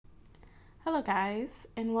Hello, guys,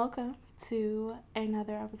 and welcome to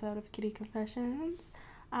another episode of Kitty Confessions.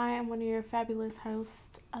 I am one of your fabulous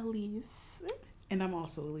hosts, Elise. And I'm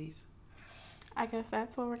also Elise. I guess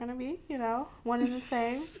that's what we're going to be, one and the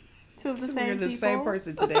same, two of the So we're same the same people.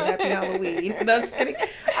 person today. Happy Halloween. No, just kidding.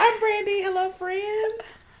 I'm Brandy. Hello,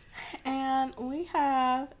 friends. And we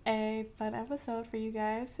have a fun episode for you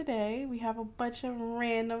guys today. We have a bunch of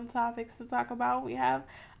random topics to talk about. We have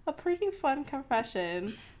a pretty fun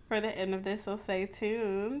confession for the end of this, so stay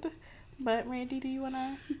tuned. But Randy, do you want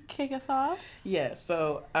to kick us off? Yeah,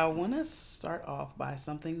 so I want to start off by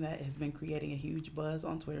something that has been creating a huge buzz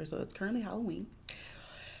on Twitter. So it's currently Halloween.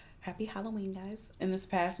 Happy Halloween, guys. And this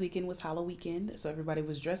past weekend was Halloween weekend, so everybody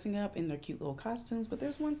was dressing up in their cute little costumes. But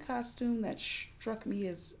there's one costume that struck me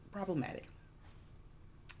as problematic.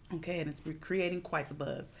 Okay, and it's creating quite the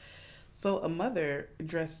buzz. So a mother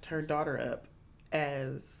dressed her daughter up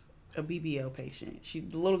as a BBL patient.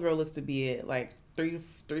 The little girl looks to be at like 3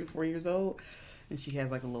 to 4 years old, and she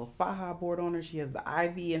has like a little faja board on her. She has the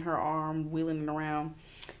IV in her arm, wheeling it around.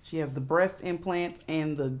 She has the breast implants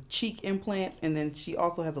and the cheek implants, and then she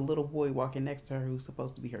also has a little boy walking next to her who's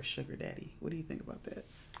supposed to be her sugar daddy. What do you think about that?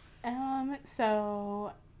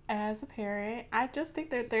 So as a parent, I just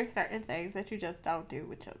think that there's certain things that you just don't do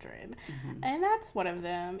with children. Mm-hmm. And that's one of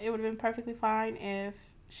them. It would have been perfectly fine if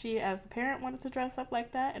she, as a parent, wanted to dress up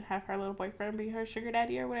like that and have her little boyfriend be her sugar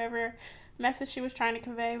daddy or whatever message she was trying to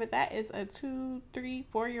convey. But that is a 2, 3,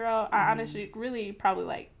 4 year old. Mm-hmm. I honestly, really, probably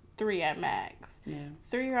like 3 at max. Yeah.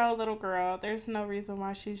 3 year old little girl. There's no reason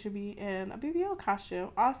why she should be in a BBL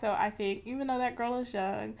costume. Also, I think even though that girl is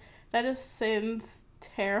young, that just sends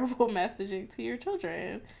terrible messaging to your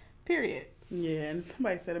children. Period. Yeah, and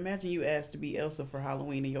somebody said, imagine you asked to be Elsa for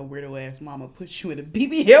Halloween and your weirdo ass mama puts you in a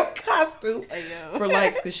BBL costume for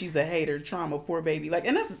likes because she's a hater, trauma, poor baby. Like,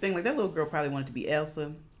 and that's the thing, like that little girl probably wanted to be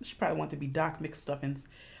Elsa. She probably wanted to be Doc McStuffins.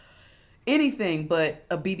 Anything but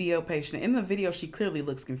a BBL patient. In the video, she clearly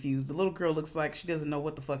looks confused. The little girl looks like she doesn't know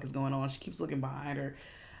what the fuck is going on. She keeps looking behind her.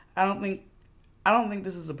 I don't think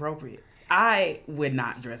this is appropriate. I would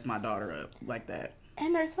not dress my daughter up like that.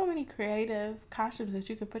 And there's so many creative costumes that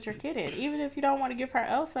you could put your kid in. Even if you don't want to give her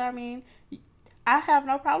Elsa, I mean, I have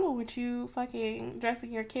no problem with you fucking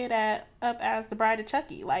dressing your kid up as the Bride of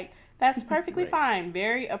Chucky. Like, that's perfectly Right. fine.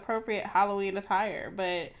 Very appropriate Halloween attire.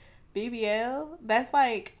 But BBL, that's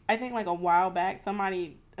like, I think like a while back,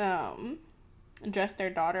 somebody dressed their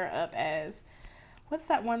daughter up as, what's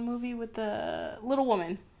that one movie with the little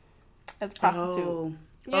woman as a prostitute?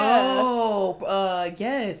 Oh, Yeah.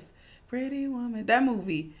 yes. Pretty Woman. That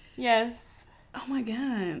movie. Yes. Oh my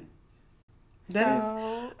god. So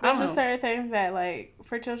there's just certain things that, like,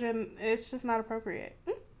 for children, it's just not appropriate.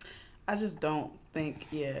 I just don't think,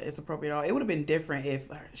 it's appropriate at all. It would have been different if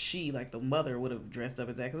she, like the mother, would have dressed up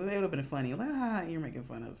as that, because it would have been funny. Like, you're making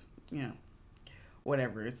fun of,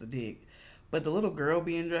 whatever. It's a dig. But the little girl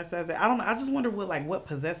being dressed as that, I don't know. I just wonder what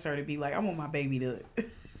possessed her to be like, I want my baby to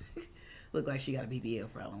look like she got a BBL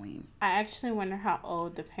for Halloween. I actually wonder how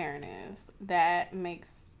old the parent is. That's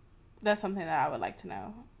something that I would like to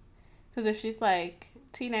know. Because if she's like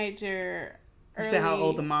teenager, You said how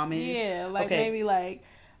old the mom is? Yeah, like okay. maybe like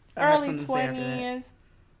early 20s.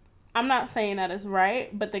 I'm not saying that is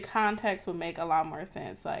right, but the context would make a lot more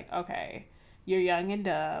sense. Like, okay, you're young and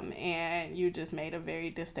dumb and you just made a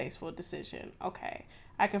very distasteful decision. Okay,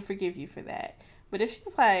 I can forgive you for that. But if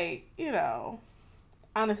she's like,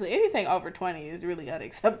 honestly, anything over 20 is really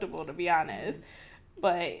unacceptable, to be honest.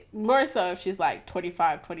 But more so if she's like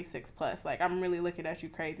 25, 26 plus. Like, I'm really looking at you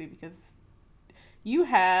crazy because you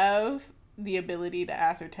have the ability to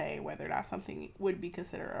ascertain whether or not something would be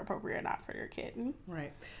considered appropriate or not for your kid.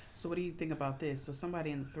 Right. So what do you think about this? So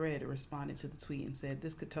somebody in the thread responded to the tweet and said,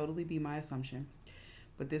 this could totally be my assumption,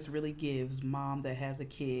 but this really gives mom that has a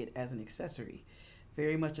kid as an accessory.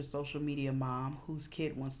 Very much a social media mom whose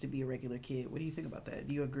kid wants to be a regular kid. What do you think about that?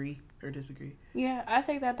 Do you agree or disagree? Yeah, I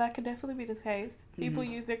think that could definitely be the case. People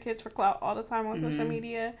use their kids for clout all the time on social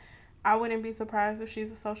media. I wouldn't be surprised if she's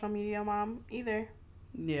a social media mom either.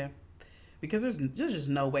 Yeah. Because there's just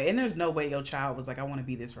no way. And there's no way your child was like, I want to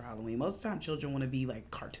be this for Halloween. Most of the time, children want to be like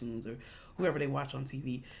cartoons or whoever they watch on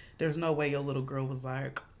TV. There's no way your little girl was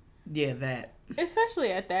like, yeah, that.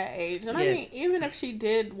 Especially at that age. And yes. I mean, even if she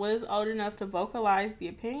was old enough to vocalize the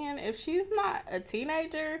opinion, if she's not a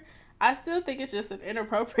teenager, I still think it's just an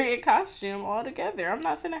inappropriate costume altogether. I'm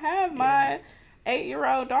not finna have my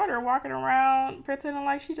 8-year-old daughter walking around pretending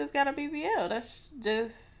like she just got a BBL. That's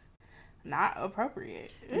just, not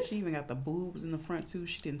appropriate. And she even got the boobs in the front too.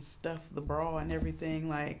 She didn't stuff the bra and everything.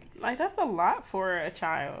 Like that's a lot for a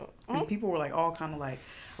child. And people were like all kind of like,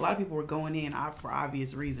 a lot of people were going in for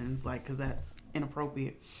obvious reasons, like because that's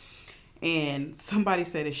inappropriate. And somebody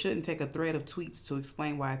said it shouldn't take a thread of tweets to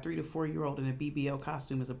explain why a 3 to 4 year old in a BBL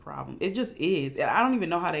costume is a problem. It just is. I don't even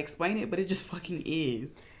know how to explain it, but it just fucking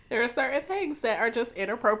is. There are certain things that are just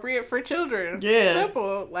inappropriate for children. Yeah.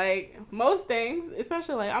 Simple. Like, most things,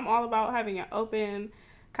 especially, like, I'm all about having an open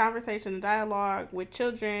conversation and dialogue with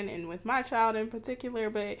children and with my child in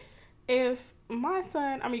particular. But if my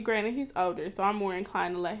son, I mean, granted, he's older, so I'm more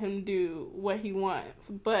inclined to let him do what he wants.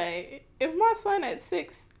 But if my son at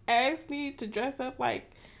 6 asks me to dress up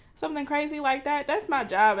like something crazy like that, that's my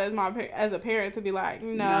job as a parent to be like,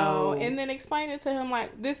 no, and then explain it to him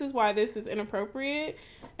like, this is why this is inappropriate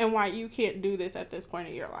and why you can't do this at this point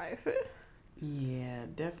in your life. Yeah,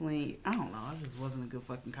 definitely. I don't know. It just wasn't a good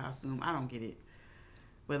fucking costume. I don't get it.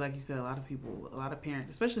 But like you said, a lot of parents,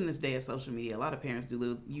 especially in this day of social media, a lot of parents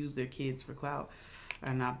do use their kids for clout.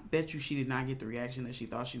 And I bet you she did not get the reaction that she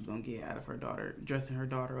thought she was going to get out of her daughter, dressing her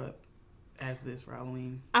daughter up as this for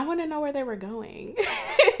Halloween. I want to know where they were going.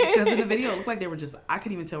 Because in the video, it looked like they were just, I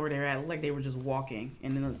couldn't even tell where they were at. It looked like they were just walking.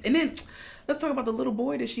 And then let's talk about the little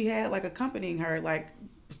boy that she had, like, accompanying her, like,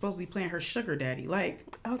 supposedly playing her sugar daddy. Like,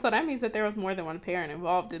 oh, so that means that there was more than one parent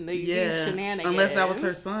involved in these shenanigans. Unless that was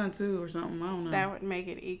her son, too, or something. I don't know. That would make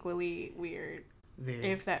it equally weird. Very.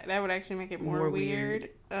 If that would actually make it more weird.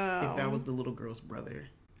 If that was the little girl's brother.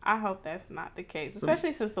 I hope that's not the case,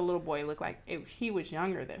 especially since the little boy looked like he was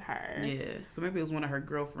younger than her. Yeah, so maybe it was one of her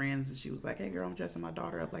girlfriends, and she was like, "Hey, girl, I'm dressing my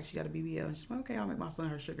daughter up like she got a BBL," and she's like, "Okay, I'll make my son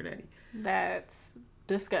her sugar daddy." That's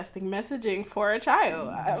disgusting messaging for a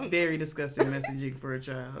child. Very disgusting messaging for a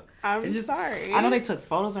child. I'm sorry. I know they took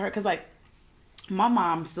photos of her because, like, my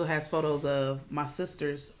mom still has photos of my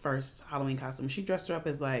sister's first Halloween costume. She dressed her up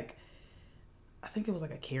as, like, I think it was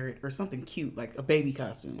like a carrot or something cute, like a baby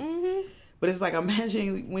costume. Mm-hmm. But it's like,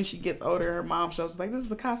 imagine when she gets older, her mom shows like, "This is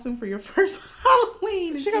the costume for your first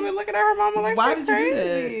Halloween." She gonna be looking at her mama like, "Why did you do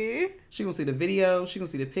that?" She gonna see the video. She gonna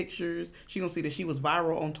see the pictures. She gonna see that she was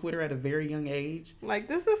viral on Twitter at a very young age. Like,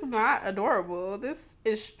 this is not adorable. This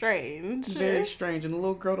is strange. Very strange. And the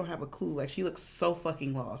little girl don't have a clue. Like, she looks so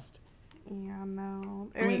fucking lost. Yeah, no.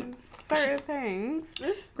 Certain things.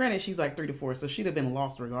 Granted, she's like 3 to 4, so she'd have been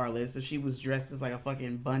lost regardless. If she was dressed as like a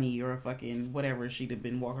fucking bunny or a fucking whatever, she'd have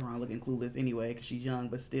been walking around looking clueless anyway because she's young.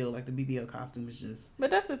 But still, like, the BBL costume is just... But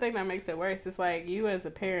that's the thing that makes it worse. It's like, you as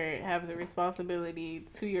a parent have the responsibility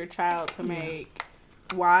to your child to make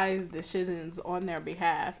wise decisions on their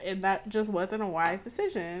behalf. And that just wasn't a wise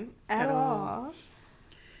decision at all.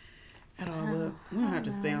 But we don't have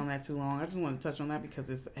to stay on that too long. I just wanted to touch on that because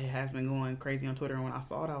it has been going crazy on Twitter. And when I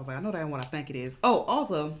saw it, I was like, I know that ain't what I think it is. Oh,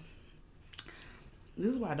 also,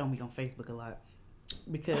 this is why I don't be on Facebook a lot.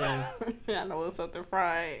 Because I know it's something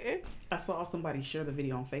fried. I saw somebody share the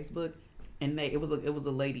video on Facebook, and it was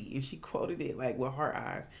a lady, and she quoted it like with heart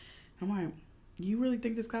eyes. I'm like, you really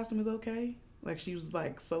think this costume is okay? Like, she was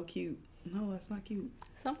like so cute. No, that's not cute.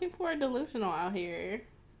 Some people are delusional out here.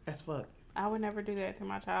 As fuck. I would never do that to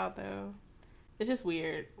my child, though. It's just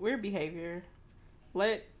weird behavior.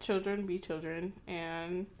 Let children be children,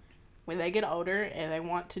 and when they get older and they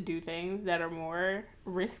want to do things that are more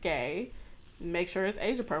risque, make sure it's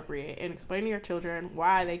age appropriate and explain to your children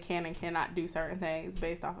why they can and cannot do certain things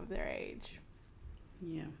based off of their age.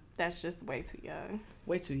 Yeah. That's just way too young.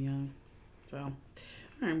 Way too young. So, all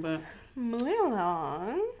right, but... Moving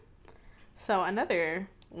along. So, another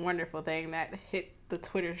wonderful thing that hit the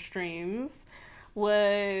Twitter streams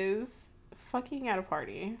was fucking at a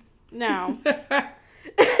party. Now,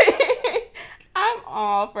 I'm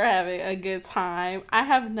all for having a good time. I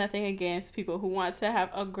have nothing against people who want to have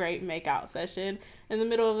a great makeout session in the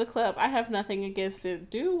middle of the club. I have nothing against it.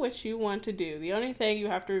 Do what you want to do. The only thing you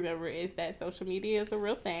have to remember is that social media is a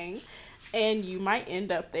real thing, and you might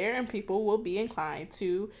end up there and people will be inclined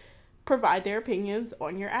to provide their opinions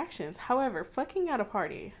on your actions. However, fucking at a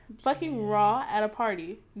party, fucking raw at a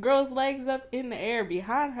party, girl's legs up in the air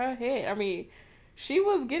behind her head. I mean, she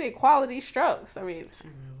was getting quality strokes. I mean,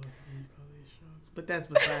 but that's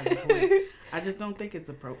beside the point. I just don't think it's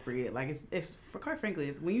appropriate. Like, it's quite frankly,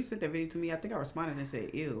 it's when you sent that video to me, I think I responded and said,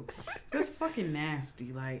 "Ew, that's fucking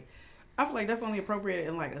nasty." Like, I feel like that's only appropriate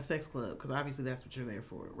in like a sex club because obviously that's what you're there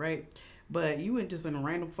for, right? But you went just in a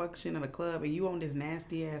random function in a club and you on this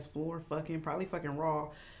nasty ass floor probably fucking raw.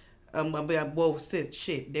 Well,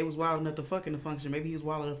 shit, they was wild enough to fuck in the function. Maybe he was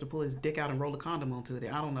wild enough to pull his dick out and roll a condom onto it.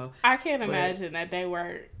 I don't know. I can't imagine that they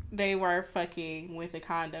were fucking with a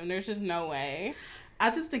condom. There's just no way.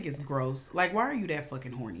 I just think it's gross. Like, why are you that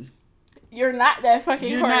fucking horny? You're not that fucking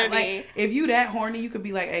You're horny. not like, if you that horny, you could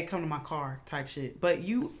be like, hey, come to my car type shit. But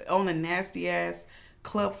you on a nasty ass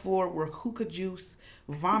club floor where hookah juice,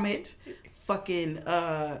 vomit, fucking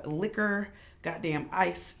liquor, goddamn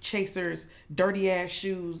ice chasers, dirty ass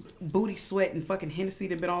shoes, booty sweat, and fucking Hennessy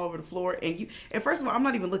that been all over the floor. And first of all, I'm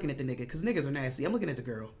not even looking at the nigga because niggas are nasty. I'm looking at the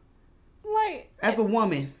girl. Like, as a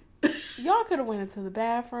woman. Y'all could have went into the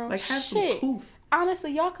bathroom. Like, have some couth.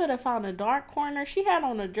 Honestly, y'all could have found a dark corner. She had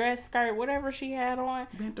on a dress skirt, whatever she had on.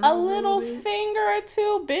 Bent her a over little bit. finger or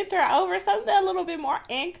two, bent her over. Something a little bit more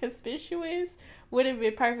inconspicuous would have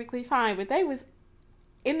been perfectly fine. But they was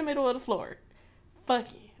in the middle of the floor.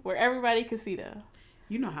 Fucking. Where everybody could see them.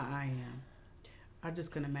 You know how I am. I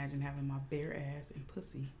just couldn't imagine having my bare ass and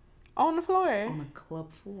pussy. On the floor. On a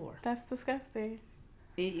club floor. That's disgusting.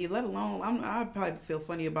 Let alone, I'd probably feel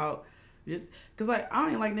funny about just, because, like, I don't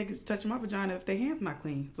even like niggas touching my vagina if their hands not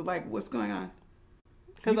clean. So, like, what's going on?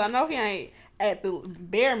 Because I know he ain't, at the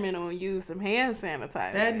bare minimum, use some hand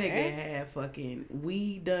sanitizer. That nigga had fucking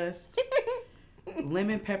weed dust,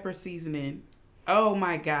 lemon pepper seasoning. Oh,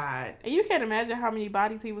 my God. And you can't imagine how many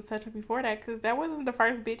bodies he was touching before that, because that wasn't the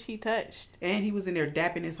first bitch he touched. And he was in there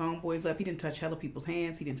dapping his homeboys up. He didn't touch hella people's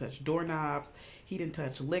hands. He didn't touch doorknobs. He didn't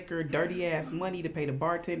touch liquor, dirty ass money to pay the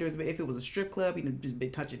bartenders. But if it was a strip club, he'd just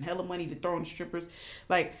been touching hella money to throw on the strippers.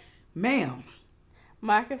 Like, ma'am.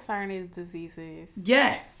 My concern is diseases.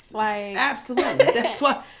 Yes. Like, absolutely. That's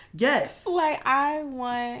why. Yes. Like, I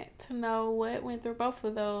want to know what went through both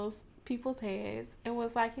of those people's heads and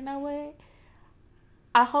was like, you know what?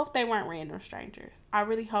 I hope they weren't random strangers. I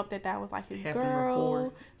really hope that was like his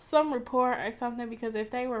girl, some rapport or something, because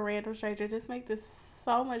if they were random strangers, this makes this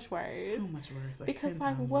so much worse. So much worse. Like, because,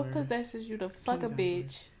 like, what worse. possesses you to fuck a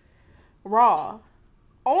bitch raw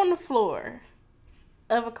on the floor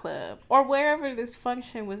of a club or wherever this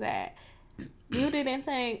function was at? You didn't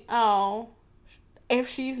think, oh, if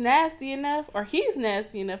she's nasty enough or he's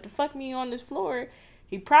nasty enough to fuck me on this floor,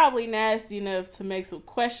 he probably nasty enough to make some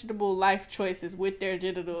questionable life choices with their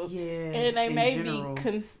genitals. Yeah, and they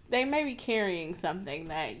may be carrying something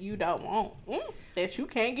that you don't want, that you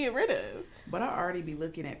can't get rid of. But I already be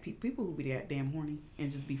looking at people who be that damn horny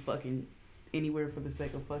and just be fucking anywhere for the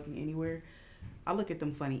sake of fucking anywhere. I look at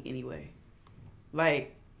them funny anyway.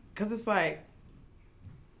 Like, because it's like,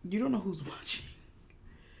 you don't know who's watching.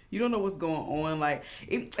 You don't know what's going on. Like,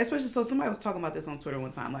 especially, so somebody was talking about this on Twitter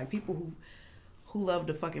one time. Like, people who love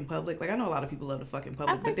the fucking public. Like, I know a lot of people love the fucking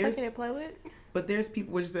public. I like fucking in public. But there's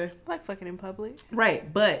people, what'd you say? I like fucking in public.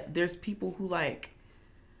 Right, but there's people who like,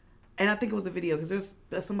 and I think it was a video, because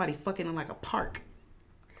there's somebody fucking in like a park,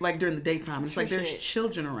 like during the daytime. It's like there's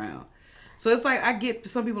children around. So it's like, I get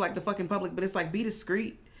some people like the fucking public, but it's like, be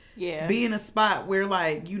discreet. Yeah. Be in a spot where,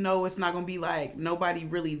 like, you know, it's not going to be like nobody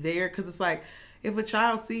really there. Because it's like, if a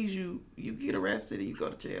child sees you, you get arrested and you go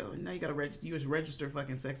to jail. And now you got to register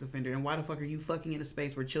fucking sex offender. And why the fuck are you fucking in a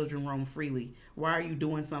space where children roam freely? Why are you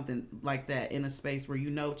doing something like that in a space where you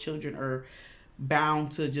know children are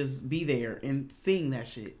bound to just be there and seeing that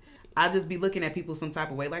shit? I just be looking at people some type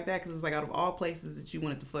of way like that, because it's like, out of all places that you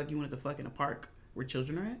wanted to fuck in a park where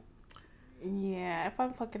children are at? Yeah, if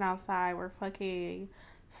I'm fucking outside, we're fucking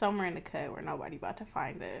somewhere in the cut where nobody about to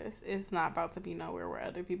find us. It's not about to be nowhere where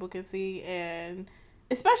other people can see, and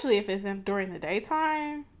especially if it's during the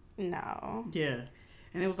daytime, no. Yeah.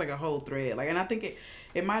 And it was like a whole thread. Like, and I think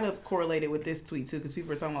it might have correlated with this tweet too, because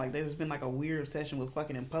people are talking about, like, there's been like a weird obsession with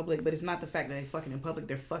fucking in public, but it's not the fact that they fucking in public,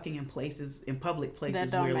 they're fucking in public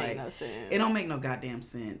places that don't where, make like, no sense. It don't make no goddamn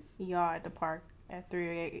sense. Y'all at the park at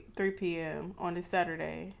 3 p.m. on this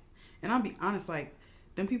Saturday. And I'll be honest, like,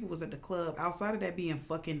 them people was at the club. Outside of that being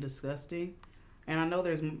fucking disgusting, and I know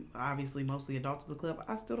there's obviously mostly adults at the club,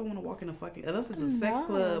 I still don't want to walk in a fucking, unless it's a sex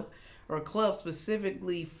club or a club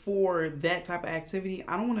specifically for that type of activity.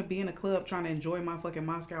 I don't want to be in a club trying to enjoy my fucking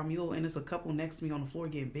Moscow Mule and there's a couple next to me on the floor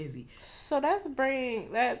getting busy. So that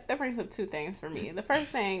brings up two things for me. The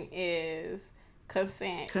first thing is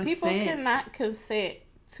consent. People cannot consent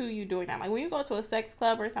to you doing that. Like, when you go to a sex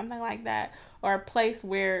club or something like that, or a place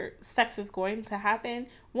where sex is going to happen,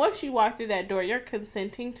 once you walk through that door, you're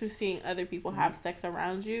consenting to seeing other people have sex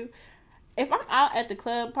around you. If I'm out at the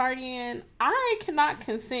club partying, I cannot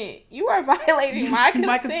consent. You are violating my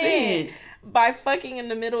consent by fucking in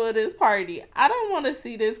the middle of this party. I don't want to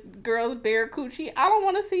see this girl's bare coochie. I don't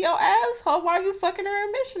want to see your asshole while you fucking her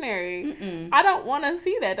a missionary. Mm-mm. I don't want to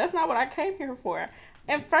see that. That's not what I came here for.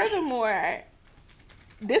 And furthermore,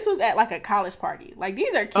 this was at like a college party. Like,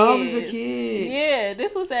 these are kids. Oh, these are kids. Yeah,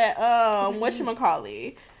 this was at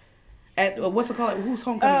whatchamacallit. At what's it called? Whose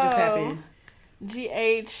homecoming just happened?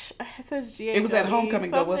 It says GH. It was at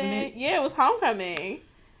homecoming though, wasn't it? Yeah, it was homecoming.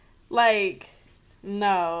 Like,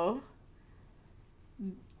 no.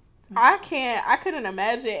 I couldn't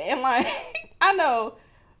imagine. And, like, I know.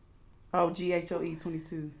 Oh, GHOE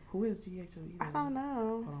 22. Who is GHOE? I don't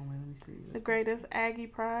know. Hold on, wait, let me see. The greatest Aggie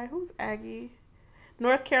pride. Who's Aggie?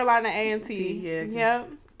 North Carolina A&T. Yeah.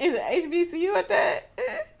 Yep. Is it HBCU at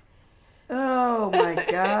that? Oh, my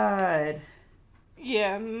God.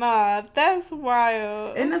 Yeah, nah, that's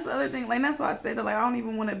wild. And that's the other thing. Like, that's why I said that, like, I don't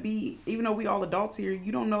even want to be, even though we all adults here,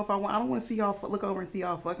 you don't know if I don't want to see y'all look over and see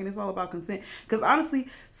y'all fucking. It's all about consent. Because, honestly,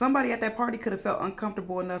 somebody at that party could have felt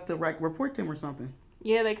uncomfortable enough to, like, report them or something.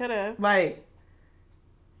 Yeah, they could have. Like,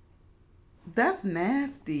 that's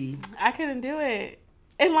nasty. I couldn't do it.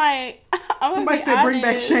 And, like, somebody said honest. Bring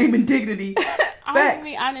back shame and dignity. I'm gonna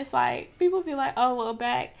be honest, like, people be like, oh, well,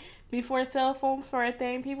 back before cell phones were a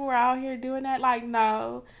thing, people were out here doing that. Like,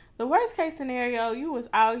 no. The worst case scenario, you was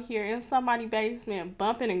out here in somebody's basement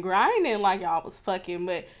bumping and grinding like y'all was fucking,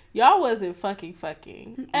 but y'all wasn't fucking.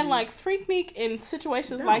 Mm-mm. And, like, freak meek in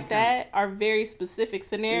situations like that are very specific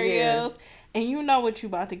scenarios, and you know what you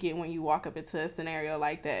about to get when you walk up into a scenario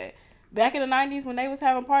like that. Back in the 90s when they was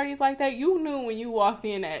having parties like that, you knew when you walked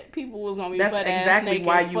in that people was going to be butt-ass naked. That's exactly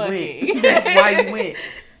why you went. That's why you went.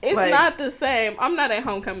 It's like, not the same. I'm not at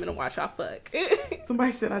homecoming to watch y'all fuck.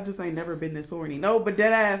 Somebody said I just ain't never been this horny. No, but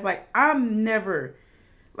dead ass, like, I'm never,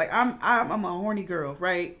 like, I'm a horny girl,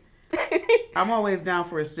 right? I'm always down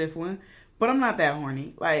for a stiff one, but I'm not that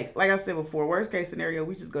horny. Like I said before, worst case scenario,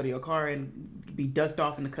 we just go to your car and be ducked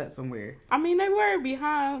off in the cut somewhere. I mean, they were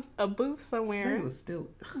behind a booth somewhere. It was still,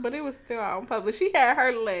 but it was still out in public. She had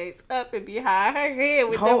her legs up and behind her head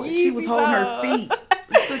with them Yeezys. She was holding her feet.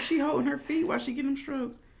 It's like she holding her feet while she getting them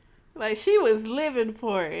strokes. Like, she was living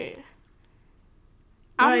for it.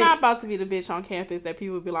 I'm not about to be the bitch on campus that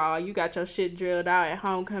people be like, oh, you got your shit drilled out at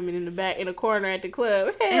homecoming in the back in a corner at the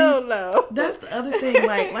club. Hell no. That's the other thing.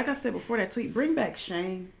 Like I said before that tweet, bring back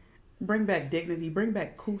shame, bring back dignity, bring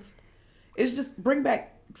back couth. It's just bring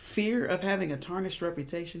back fear of having a tarnished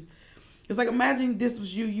reputation. It's like, imagine this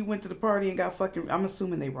was you went to the party and got fucking, I'm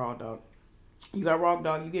assuming they raw dog. You got raw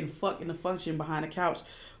dog, you getting fucked in the function behind the couch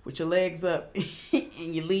with your legs up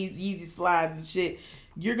and your Yeezy slides and shit.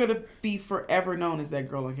 You're going to be forever known as that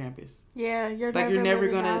girl on campus. Yeah, you're never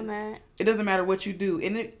going to. It doesn't matter what you do.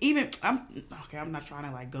 And I'm not trying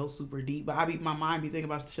to, like, go super deep, but my mind be thinking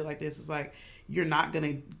about shit like this. It's like, you're not going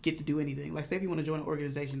to get to do anything. Like, say if you want to join an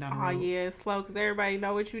organization down the road. Oh, yeah, it's slow because everybody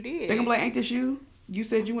know what you did. They going to be like, ain't this you? You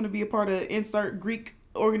said you want to be a part of insert Greek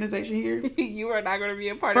organization here? You are not going to be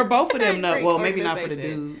a part for of both of them. No, well, maybe not for the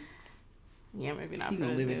dude. Yeah, maybe not. He for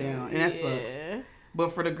gonna the live dude. it down, and that sucks.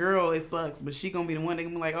 But for the girl, it sucks. But she gonna be the one. They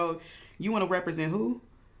gonna be like, "Oh, you want to represent who?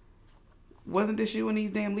 Wasn't this you in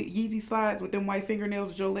these damn Yeezy slides with them white fingernails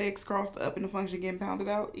with your legs crossed up in the function getting pounded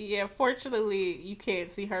out?" Yeah, fortunately, you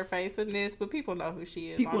can't see her face in this, but people know who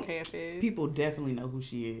she is on campus. People definitely know who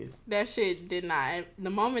she is. That shit did not. The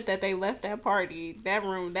moment that they left that party, that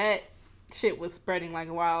room, that shit was spreading like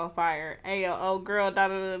a wildfire. Hey, old girl,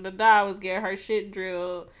 was getting her shit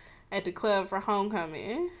drilled at the club for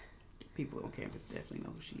homecoming. People on campus definitely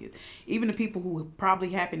know who she is. Even the people who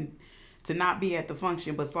probably happened to not be at the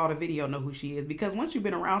function but saw the video know who she is. Because once you've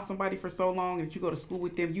been around somebody for so long and you go to school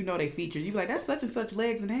with them, you know their features. You be like, that's such and such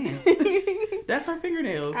legs and hands. That's her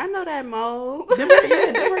fingernails. I know that mole. Them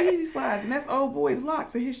are easy slides. And that's old boy's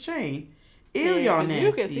locks and his chain. Ew, y'all nasty.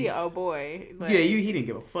 You can see old boy. Like, yeah, he didn't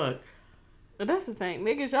give a fuck. But that's the thing.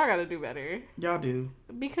 Niggas, y'all gotta do better. Y'all do.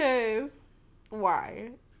 Because,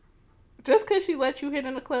 why? Just because she let you hit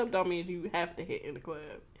in the club don't mean you have to hit in the club.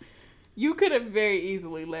 You could have very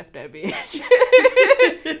easily left that bitch.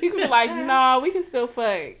 You could be like, no, we can still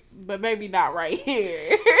fuck, but maybe not right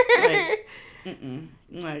here.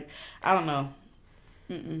 Like, I don't know.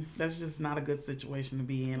 That's just not a good situation to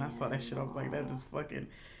be in. I saw that shit. I was like, that's just fucking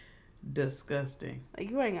disgusting.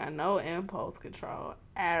 Like, you ain't got no impulse control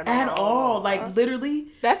at all. Like, literally.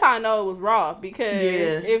 That's how I know it was raw. Because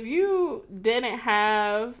if you didn't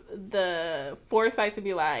have the foresight to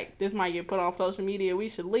be like, this might get put on social media, we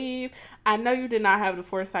should leave. I know you did not have the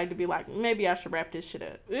foresight to be like, maybe I should wrap this shit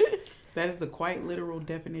up. That is the quite literal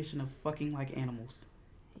definition of fucking like animals.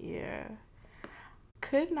 Yeah.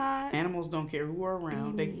 Could not. Animals don't care who are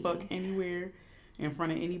around. They fuck anywhere. In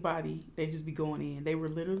front of anybody, they just be going in. They were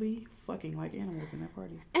literally fucking like animals in that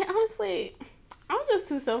party. And honestly, I'm just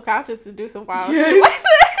too self-conscious to do some wild shit like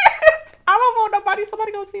that. I don't want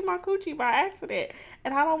somebody gonna see my coochie by accident.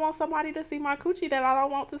 And I don't want somebody to see my coochie that I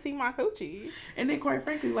don't want to see my coochie. And then quite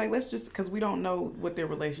frankly, like, let's just, because we don't know what their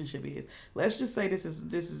relationship is. Let's just say this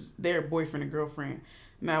is their boyfriend and girlfriend.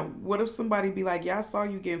 Now, what if somebody be like, yeah, I saw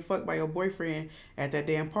you getting fucked by your boyfriend at that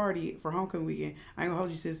damn party for homecoming weekend. I ain't gonna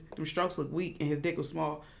hold you, sis. Them strokes look weak and his dick was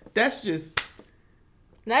small. That's just...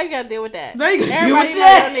 Now you gotta deal with that. Now you gotta Everybody deal with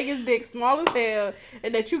that. know your nigga's dick small as hell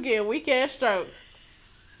and that you getting weak ass strokes.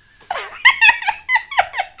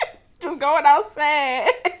 Just going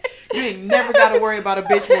outside. You ain't never gotta worry about a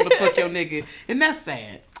bitch wanting to fuck your nigga. And that's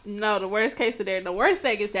sad. No, the worst case scenario, the worst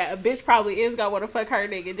thing is that a bitch probably is gonna want to fuck her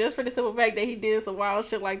nigga just for the simple fact that he did some wild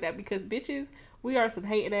shit like that. Because bitches, we are some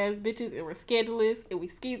hating ass bitches and we're scandalous and we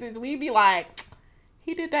skeezers. We be like,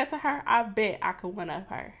 he did that to her. I bet I could one up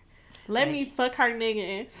her. Let me fuck her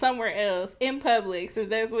nigga somewhere else in public since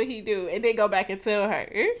that's what he do, and then go back and tell her.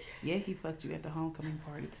 Yeah, he fucked you at the homecoming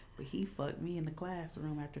party, but he fucked me in the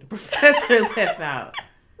classroom after the professor left out.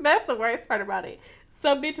 That's the worst part about it.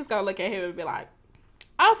 Some bitches gonna look at him and be like,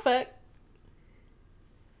 I'll fuck.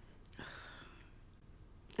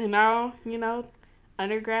 And now,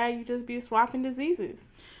 undergrad, you just be swapping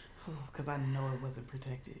diseases. Because I know it wasn't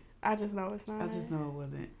protected. I just know it's not. I just know it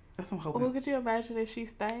wasn't. That's what I'm hoping. Well, could you imagine if she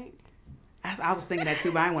stank? I was thinking that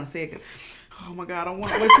too, but I didn't want to say it. Oh my God, I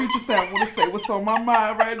want to let you say. I want to say what's on my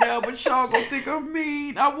mind right now, but y'all gonna think I'm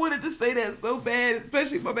mean. I wanted to say that so bad,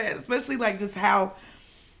 especially like just how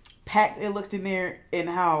packed it looked in there and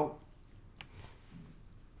how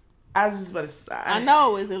I was just about to say. I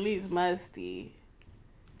know it was at least musty.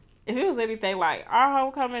 If it was anything like our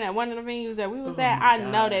homecoming at one of the venues that we was at, I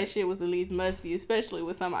know that shit was at least musty, especially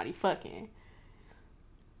with somebody fucking.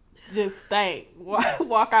 Just stank.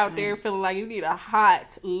 Walk out there feeling like you need a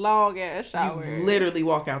hot, long ass shower. You literally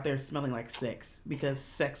walk out there smelling like sex because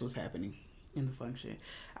sex was happening in the function.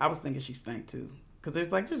 I was thinking she stank too, because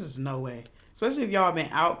there's just no way. Especially if y'all been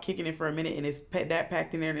out kicking it for a minute and it's that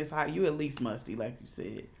packed in there and it's hot. You at least musty, like you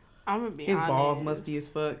said. I'm gonna be his honest. balls musty as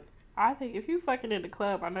fuck. I think if you fucking in the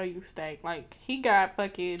club, I know you stank. Like, he got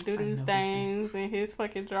fucking doo-doo stains in his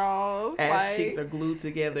fucking drawers. Ass cheeks are glued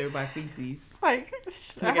together by feces. Like,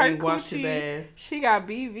 her washed his ass. She got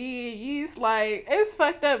BV and yeast. Like, it's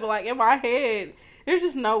fucked up. But, like, in my head, there's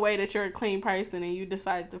just no way that you're a clean person and you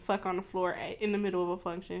decided to fuck on the floor in the middle of a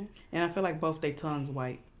function. And I feel like both their tongues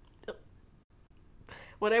white.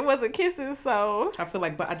 Well, they wasn't kissing, so I feel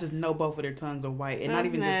like, but I just know both of their tongues are white, and not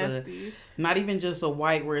even just a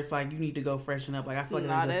white where it's like you need to go freshen up. Like I feel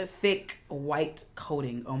like there's a thick white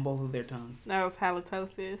coating on both of their tongues. That was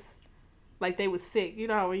halitosis. Like they was sick. You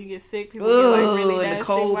know how when you get sick, people get like really nasty. The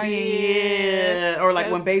cold, yeah. Or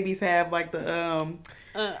like when babies have like the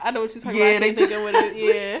I know what you're talking about. I can't think of what it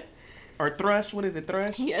is. Yeah. Or thrush. What is it?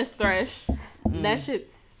 Thrush. Yes, thrush. That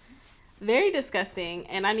shit's very disgusting,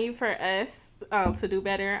 and I need for us to do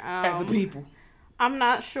better as a people. I'm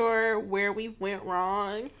not sure where we went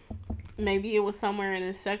wrong. Maybe it was somewhere in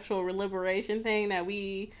a sexual liberation thing that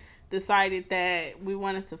we decided that we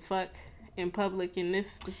wanted to fuck in public in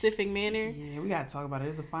this specific manner. Yeah, we gotta talk about it.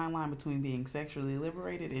 There's a fine line between being sexually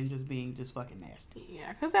liberated and just being just fucking nasty.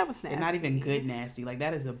 Yeah, because that was nasty. And not even good nasty. Like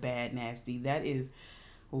that is a bad nasty. That is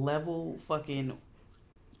level fucking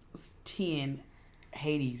 10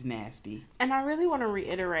 Hades nasty. And I really want to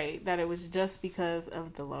reiterate that it was just because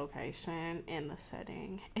of the location and the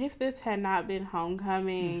setting. If this had not been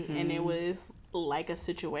homecoming and it was like a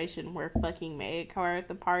situation where fucking Meg were at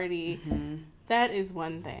the party, that is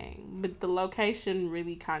one thing. But the location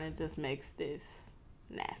really kind of just makes this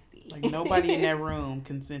nasty. Like nobody in that room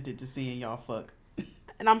consented to seeing y'all fuck.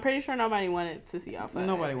 And I'm pretty sure nobody wanted to see y'all fuck.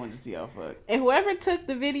 Nobody wanted to see y'all fuck. And whoever took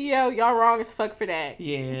the video, y'all wrong as fuck for that.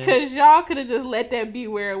 Yeah. Because y'all could have just let that be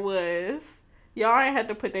where it was. Y'all ain't had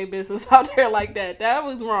to put their business out there like that. That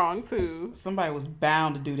was wrong, too. Somebody was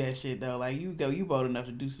bound to do that shit, though. Like, you bold enough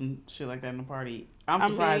to do some shit like that in the party. I'm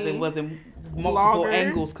surprised it wasn't multiple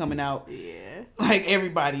angles coming out. Yeah. Like,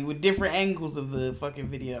 everybody with different angles of the fucking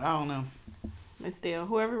video. I don't know. But still,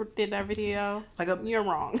 whoever did that video, you're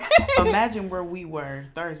wrong. Imagine where we were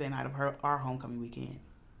Thursday night of our homecoming weekend.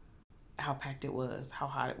 How packed it was, how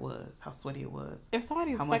hot it was, how sweaty it was. If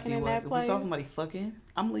somebody was fucking in that place. If we saw somebody fucking,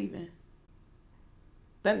 I'm leaving.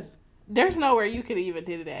 There's nowhere you could even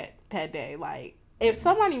do that day. Like, if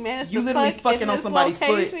somebody managed to literally fucking on somebody's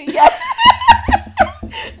foot. Yeah.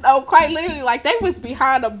 No, quite literally, like they was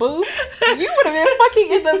behind a booth. You would have been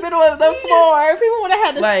fucking in the middle of the floor. People would have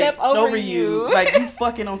had to step over you. Like you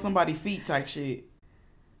fucking on somebody's feet type shit.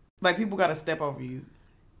 Like people gotta step over you.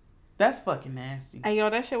 That's fucking nasty. And yo,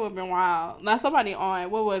 that shit would have been wild. Now somebody on,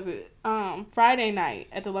 what was it? Friday night,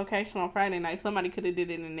 at the location on Friday night, somebody could have did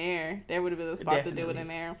it in there. There would have been a spot to do it in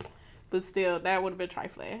there. But still, that would have been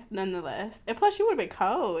trifling, nonetheless. And plus, you would have been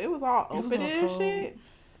cold. It was all open and shit.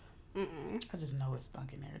 I just know it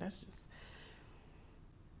stunk in there. That's just...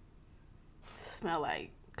 smell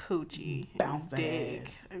like coochie, bounce dick,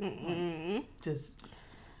 ass, like, just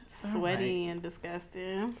sweaty and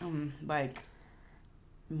disgusting. Like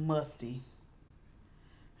musty.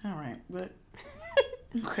 All right, but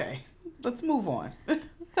okay, let's move on.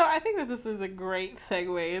 So I think that this is a great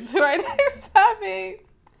segue into our next topic.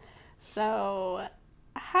 So,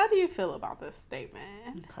 how do you feel about this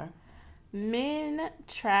statement? Okay. Men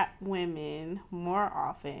trap women more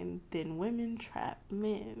often than women trap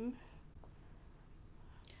men.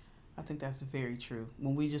 I think that's very true.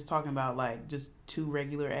 When we just talking about like just two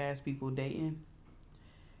regular ass people dating,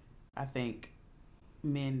 I think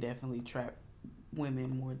men definitely trap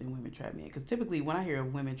women more than women trap men. Because typically when I hear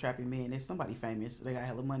of women trapping men, it's somebody famous. They got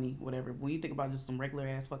hella money, whatever. When you think about just some regular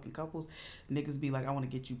ass fucking couples, niggas be like, I want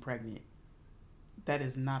to get you pregnant. That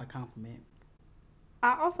is not a compliment.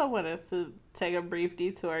 I also want us to take a brief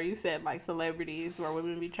detour. You said like celebrities where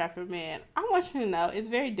women be trapping men. I want you to know it's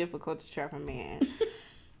very difficult to trap a man.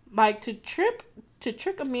 Like to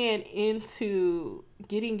trick a man into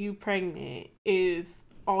getting you pregnant is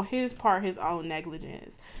on his part his own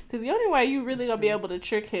negligence. Because the only way you really gonna be able to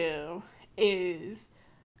trick him is,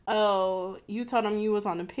 oh, you told him you was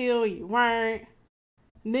on the pill, you weren't.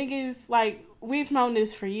 Niggas, like, we've known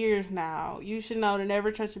this for years now. You should know to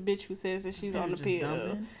never trust a bitch who says that she's on the pill.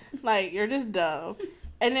 Dumping. Like, you're just dumb.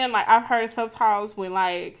 And then, like, I've heard sometimes when,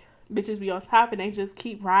 like, bitches be on top and they just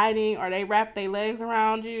keep riding or they wrap their legs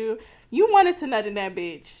around you. You wanted to nut in that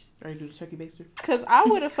bitch. Are you doing the turkey baster? Because I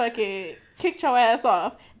would have fucking kicked your ass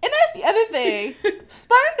off. And that's the other thing.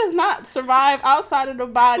 Sperm does not survive outside of the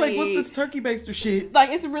body. Like, what's this turkey baster shit? Like,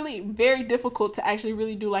 it's really very difficult to actually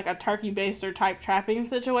really do, like, a turkey baster type trapping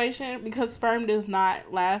situation because sperm does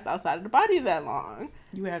not last outside of the body that long.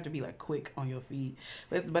 You would have to be, like, quick on your feet.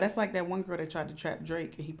 But that's like that one girl that tried to trap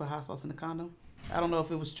Drake and he put hot sauce in the condom. I don't know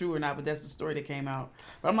if it was true or not, but that's the story that came out.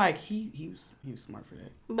 But I'm like, he was smart for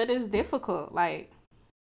that. But it's difficult. Like,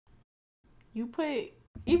 you put,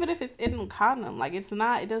 even if it's in a condom, like, it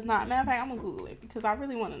does not, matter of fact, I'm going to Google it because I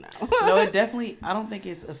really want to know. No, it definitely, I don't think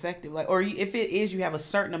it's effective. Like, or if it is, you have a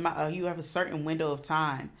certain amount, you have a certain window of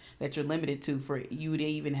time that you're limited to for you to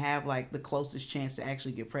even have, like, the closest chance to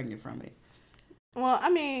actually get pregnant from it. Well, I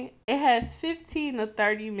mean, it has 15 to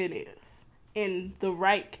 30 minutes in the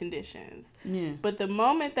right conditions. Yeah. But the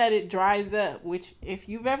moment that it dries up, which if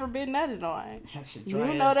you've ever been nutted on, you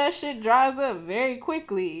know that shit dries up very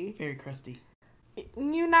quickly. Very crusty.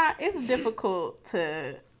 It's difficult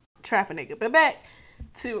to trap a nigga. But back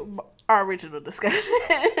to our original discussion.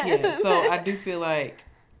 Yeah, so I do feel like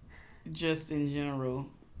just in general,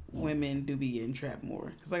 women do be getting trapped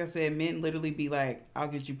more. Because like I said, men literally be like, I'll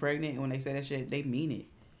get you pregnant. And when they say that shit, they mean it.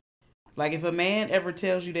 Like, if a man ever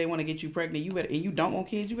tells you they want to get you pregnant, and you don't want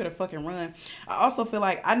kids, you better fucking run. I also feel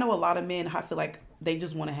like, I know a lot of men, I feel like they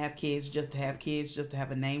just want to have kids, just to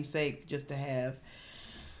have a namesake, just to have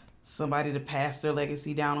somebody to pass their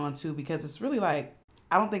legacy down on to. Because it's really like,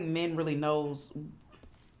 I don't think men really knows,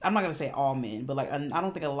 I'm not going to say all men, but like, I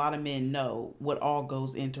don't think a lot of men know what all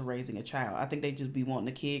goes into raising a child. I think they just be wanting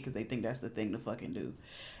a kid because they think that's the thing to fucking do.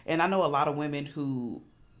 And I know a lot of women who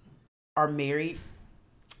are married.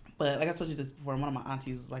 But like I told you this before, one of my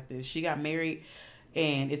aunties was like this. She got married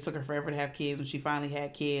and it took her forever to have kids. When she finally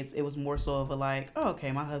had kids, it was more so of a like, oh,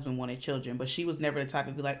 okay, my husband wanted children. But she was never the type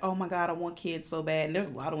to be like, oh my God, I want kids so bad. And there's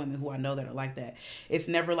a lot of women who I know that are like that. It's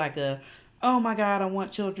never like oh my God, I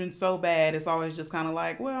want children so bad. It's always just kind of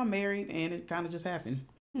like, well, I'm married and it kind of just happened.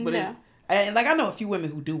 But yeah. And like I know a few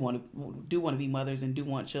women who do want to be mothers and do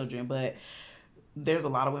want children. But there's a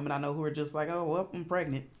lot of women I know who are just like, oh, well, I'm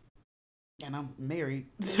pregnant. And I'm married,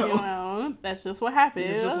 so that's just what happens.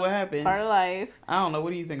 It's just what happens. It's part of life. I don't know. What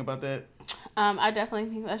do you think about that? I definitely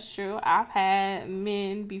think that's true. I've had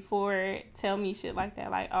men before tell me shit like that,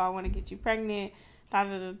 like, "Oh, I want to get you pregnant." Da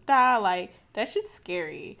da da da. Like, that shit's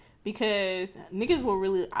scary because niggas will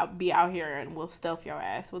really be out here and will stealth your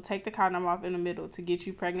ass. Will take the condom off in the middle to get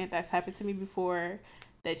you pregnant. That's happened to me before.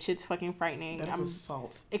 That shit's fucking frightening. That's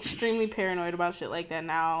assault. Extremely paranoid about shit like that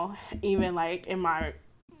now. Even like in my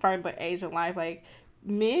further age in life, like,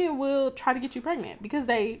 men will try to get you pregnant because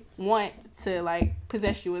they want to like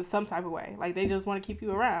possess you in some type of way. Like, they just want to keep you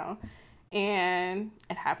around, and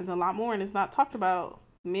it happens a lot more and it's not talked about.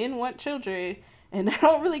 Men want children and they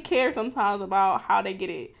don't really care sometimes about how they get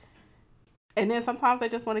it, and then sometimes they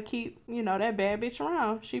just want to keep that bad bitch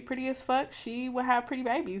around. She pretty as fuck, she will have pretty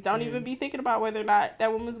babies. Don't even be thinking about whether or not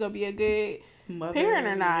that woman's gonna be a good mother, parent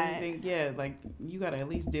or not. Yeah, like, you gotta at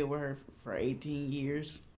least deal with her for 18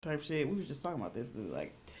 years type shit. We were just talking about this.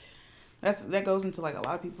 Like, that goes into like a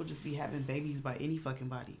lot of people just be having babies by any fucking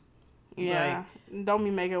body. Yeah. Like, don't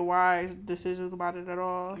be making wise decisions about it at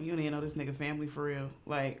all. You don't even know this nigga family for real.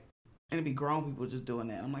 Like, and it'd be grown people just doing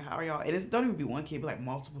that. I'm like, how are y'all? And it don't even be one kid, but like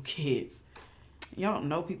multiple kids. Y'all don't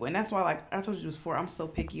know people. And that's why, like, I told you before, I'm so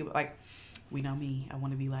picky. Like, we know me. I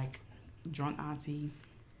want to be like drunk auntie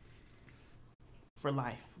for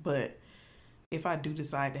life. But if I do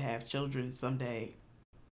decide to have children someday,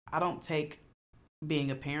 I don't take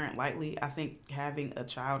being a parent lightly. I think having a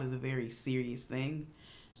child is a very serious thing.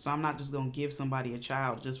 So I'm not just going to give somebody a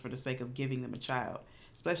child just for the sake of giving them a child.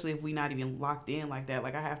 Especially if we're not even locked in like that.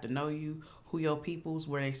 Like, I have to know you, who your peoples,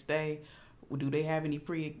 where they stay. Do they have any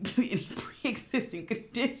pre-existing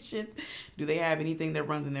conditions? Do they have anything that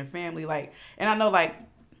runs in their family? Like, and I know, like,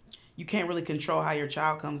 you can't really control how your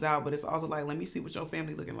child comes out, but it's also like, let me see what your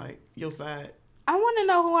family looking like, your side. I want to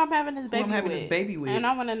know who I'm having this baby with. And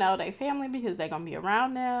I want to know their family because they're going to be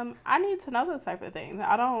around them. I need to know those type of things.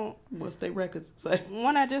 I don't... What's their records say?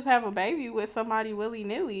 Want to just have a baby with somebody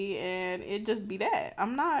willy-nilly and it just be that.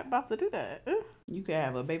 I'm not about to do that. You could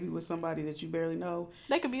have a baby with somebody that you barely know.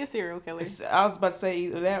 They could be a serial killer. I was about to say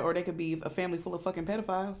either that or they could be a family full of fucking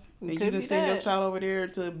pedophiles. And you just send your child over there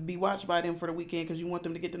to be watched by them for the weekend because you want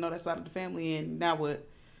them to get to know that side of the family. And now what?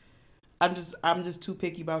 I'm just too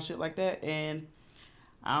picky about shit like that. And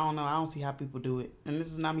I don't know. I don't see how people do it. And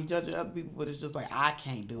this is not me judging other people, but it's just like, I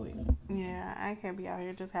can't do it. Yeah, I can't be out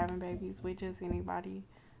here just having babies with just anybody.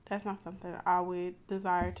 That's not something I would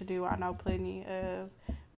desire to do. I know plenty of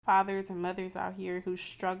fathers and mothers out here who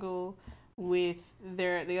struggle with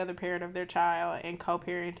the other parent of their child, and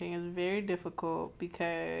co-parenting is very difficult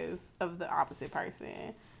because of the opposite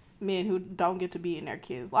person. Men who don't get to be in their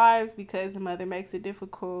kids' lives because the mother makes it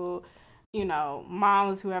difficult. You know,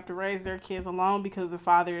 moms who have to raise their kids alone because the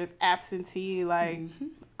father is absentee. Like,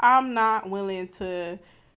 I'm not willing to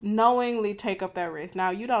knowingly take up that risk.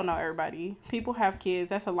 Now, you don't know everybody. People have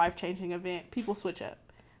kids. That's a life-changing event. People switch up.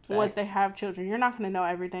 Facts. Once they have children, you're not going to know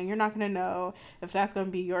everything. You're not going to know if that's going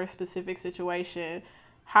to be your specific situation.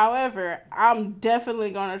 However, I'm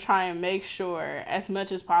definitely going to try and make sure as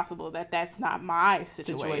much as possible that that's not my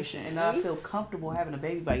situation. And I feel comfortable having a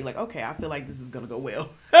baby by you. Like, okay, I feel like this is going to go well.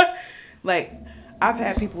 Like, I've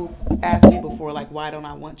had people ask me before, like, why don't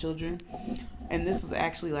I want children? And this was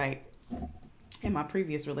actually, like, in my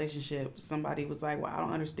previous relationship, somebody was like, well, I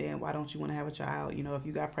don't understand. Why don't you want to have a child? You know, if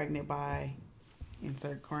you got pregnant by,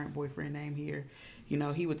 insert current boyfriend name here, you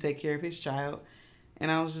know, he would take care of his child.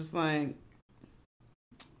 And I was just like,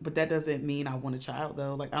 but that doesn't mean I want a child,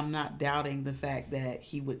 though. Like, I'm not doubting the fact that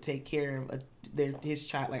he would take care of his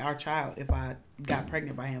child, like our child, if I got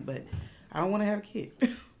pregnant by him. But I don't want to have a kid.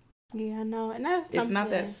 Yeah, no, and that's it's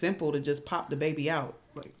not that simple to just pop the baby out.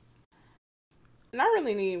 Like, and I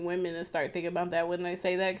really need women to start thinking about that when they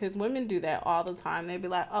say that, because women do that all the time. They be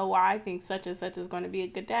like, oh, well, I think such and such is going to be a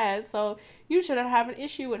good dad, so you shouldn't have an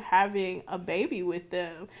issue with having a baby with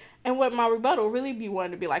them. And what my rebuttal really be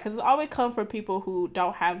wanting to be like, because it's always come from people who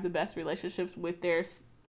don't have the best relationships with their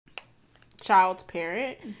child's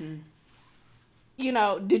parent. Mm-hmm. You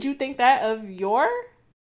know, did you think that of your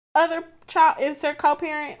other child, insert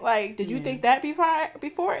co-parent? Like, did you think that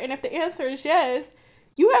before? And if the answer is yes,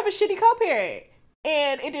 you have a shitty co-parent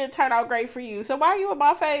and it didn't turn out great for you. So why are you in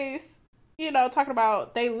my face, you know, talking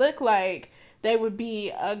about they look like they would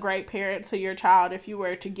be a great parent to your child if you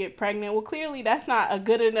were to get pregnant? Well, clearly that's not a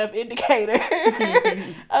good enough indicator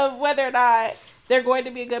of whether or not they're going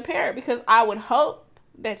to be a good parent, because I would hope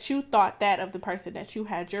that you thought that of the person that you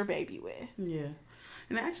had your baby with. Yeah.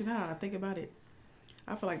 And actually, now I think about it,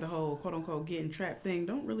 I feel like the whole quote unquote getting trapped thing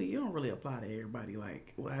don't really apply to everybody.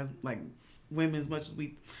 Like, like women as much as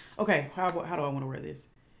we. Okay, how do I want to wear this?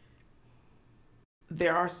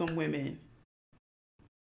 There are some women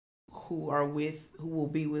who will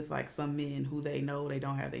be with like some men who they know they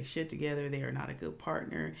don't have their shit together. They are not a good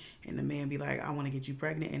partner, and the man be like, I want to get you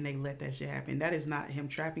pregnant, and they let that shit happen. That is not him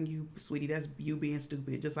trapping you, sweetie. That's you being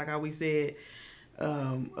stupid. Just like how we said,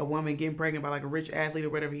 a woman getting pregnant by like a rich athlete or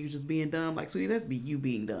whatever, you just being dumb. Like, sweetie, that's you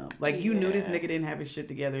being dumb. Like, you knew this nigga didn't have his shit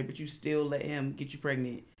together, but you still let him get you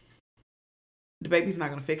pregnant. The baby's not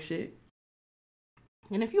gonna fix shit.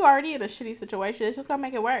 And if you already in a shitty situation, it's just gonna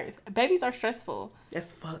make it worse. Babies are stressful.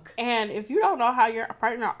 As fuck. And if you don't know how your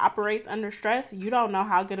partner operates under stress, you don't know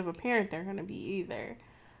how good of a parent they're gonna be either.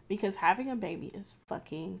 Because having a baby is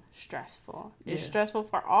fucking stressful. It's stressful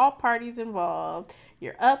for all parties involved.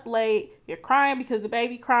 You're up late. You're crying because the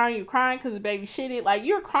baby crying. You're crying because the baby shitted. Like,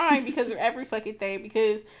 you're crying because of every fucking thing.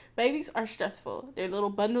 Because babies are stressful. They're little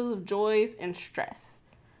bundles of joys and stress.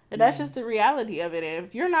 And that's just the reality of it. And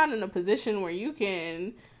if you're not in a position where you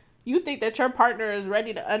can you think that your partner is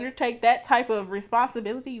ready to undertake that type of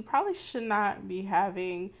responsibility, you probably should not be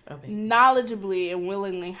having knowledgeably and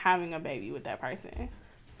willingly having a baby with that person.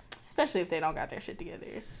 Especially if they don't got their shit together.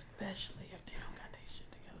 Especially if they don't got their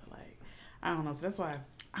shit together. Like, I don't know. So that's why,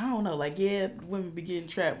 I don't know. Like, yeah, women be getting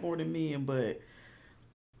trapped more than men, but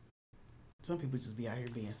some people just be out here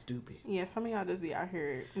being stupid. Yeah, some of y'all just be out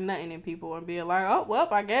here nutting in people and being like, oh, well,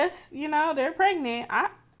 I guess, they're pregnant.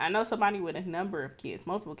 I know somebody with a number of kids,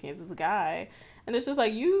 multiple kids, is a guy. And it's just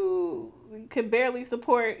like, you could barely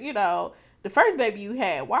support, the first baby you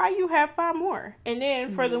had. Why you have 5 more? And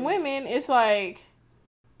then for the women, it's like,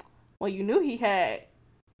 well, you knew he had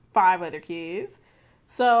 5 other kids.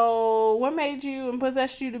 So what made you and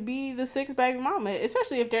possessed you to be the 6th baby mama?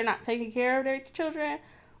 Especially if they're not taking care of their children.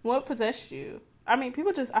 What possessed you? I mean,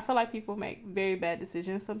 I feel like people make very bad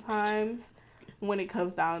decisions sometimes when it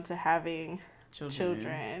comes down to having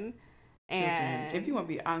children. And if you want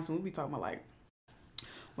to be honest, when we be talking about, like,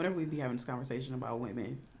 whenever we be having this conversation about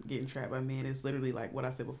women getting trapped by men, it's literally like what I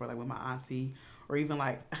said before, like with my auntie, or even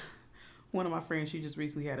like one of my friends, she just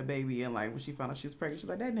recently had a baby, and like when she found out she was pregnant, she was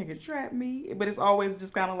like, that nigga trapped me. But it's always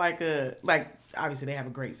just kind of like obviously they have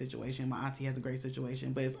a great situation. My auntie has a great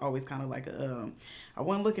situation, but it's always kind of like I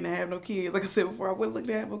wasn't looking to have no kids. Like I said before, I wasn't looking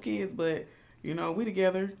to have no kids, but we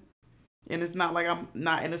together. And it's not like I'm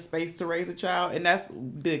not in a space to raise a child. And that's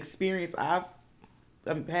the experience I've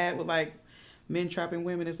had with like men trapping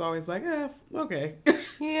women. It's always like, okay.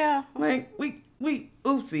 Yeah. Like we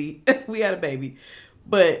oopsie, we had a baby.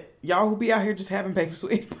 But y'all who be out here just having babies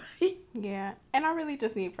with anybody. Yeah. And I really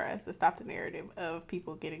just need for us to stop the narrative of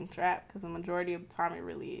people getting trapped, because the majority of the time it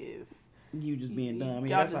really is you just being dumb.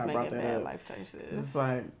 Y'all that's just how I brought making that bad up. life choices. It's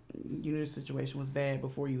like, the situation was bad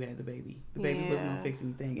before you had the baby. The baby wasn't going to fix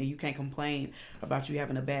anything. And you can't complain about you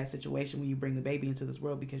having a bad situation when you bring the baby into this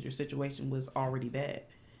world, because your situation was already bad.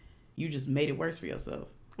 You just made it worse for yourself.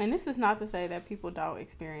 And this is not to say that people don't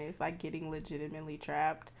experience like getting legitimately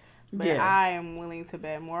trapped. But I am willing to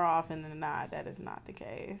bet more often than not that is not the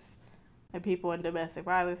case. And people in domestic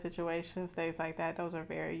violence situations, things like that, those are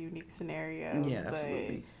very unique scenarios. Yeah,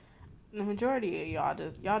 absolutely. But the majority of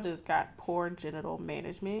y'all just got poor genital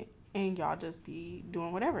management, and y'all just be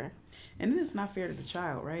doing whatever. And then it's not fair to the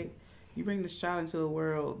child, right? You bring this child into a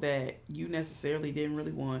world that you necessarily didn't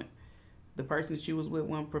really want. The person that you was with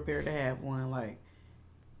wasn't prepared to have one, like,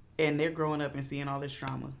 and they're growing up and seeing all this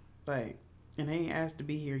trauma, like. And they ain't asked to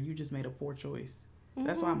be here. You just made a poor choice. Mm-hmm.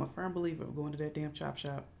 That's why I'm a firm believer of going to that damn chop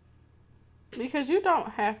shop. Because you don't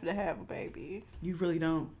have to have a baby. You really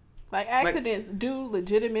don't. Like, accidents do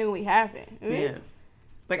legitimately happen. Yeah.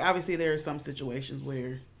 Like, obviously there are some situations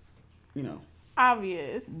where,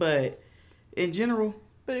 obvious. But in general.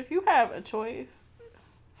 But if you have a choice,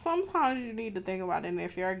 sometimes you need to think about it. And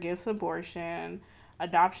if you're against abortion,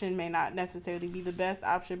 adoption may not necessarily be the best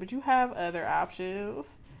option, but you have other options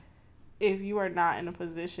if you are not in a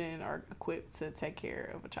position or equipped to take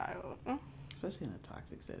care of a child. Especially in a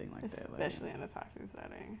toxic setting like that. Especially in a toxic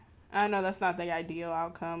setting. I know that's not the ideal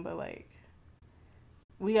outcome, but, like,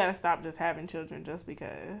 we got to stop just having children just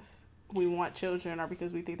because we want children or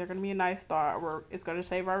because we think they're going to be a nice thought or it's going to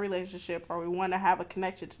save our relationship or we want to have a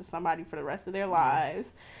connection to somebody for the rest of their lives.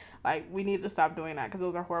 Yes. Like, we need to stop doing that because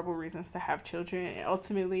those are horrible reasons to have children. And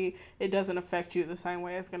ultimately, it doesn't affect you the same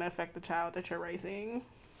way it's going to affect the child that you're raising.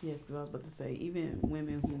 Yes, because I was about to say, even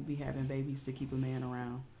women who be having babies to keep a man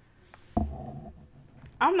around.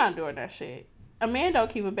 I'm not doing that shit. A man don't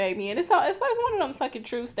keep a baby. And it's like one of them fucking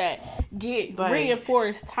truths that get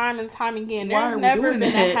reinforced time and time again. There's never been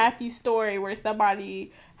a happy story where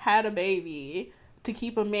somebody had a baby to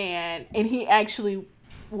keep a man and he actually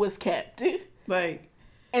was kept.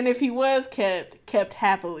 And if he was kept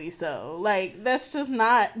happily so. Like, that's just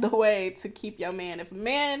not the way to keep your man. If a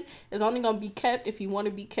man is only going to be kept if he want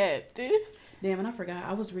to be kept. Damn, and I forgot.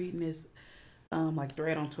 I was reading this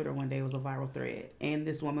thread on Twitter one day. It was a viral thread. And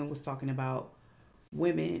this woman was talking about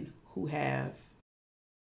women who have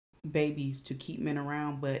babies to keep men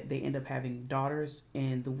around, but they end up having daughters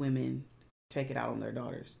and the women take it out on their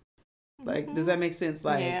daughters. Like, does that make sense?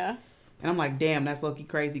 Like, yeah. And I'm like, damn, that's low-key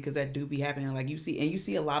crazy because that do be happening. Like, you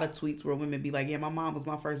see a lot of tweets where women be like, yeah, my mom was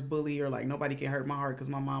my first bully, or like, nobody can hurt my heart because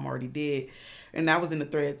my mom already did. And that was in the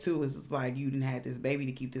thread too. It's just like, you didn't have this baby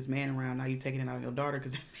to keep this man around. Now you're taking it out on your daughter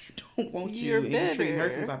because that man don't want you. And you're treating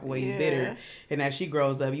her some type of way. Yeah. You're bitter. And as she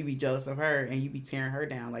grows up, you be jealous of her and you be tearing her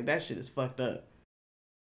down. Like, that shit is fucked up.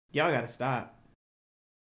 Y'all gotta stop.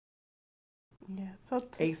 Yeah. So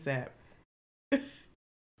ASAP.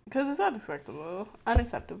 Because it's unacceptable.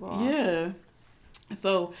 Yeah.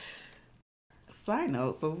 So, Side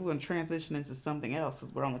note, so we're going to transition into something else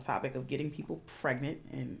because we're on the topic of getting people pregnant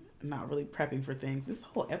and not really prepping for things. This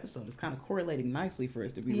whole episode is kind of correlating nicely for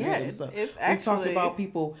us to be random. So it's actually... we talked about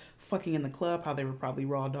people fucking in the club, how they were probably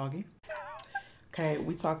raw dogging. Okay,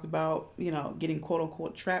 we talked about, getting quote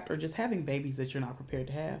unquote trapped or just having babies that you're not prepared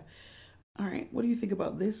to have. All right, what do you think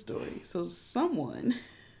about this story? So someone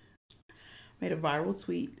made a viral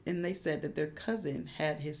tweet and they said that their cousin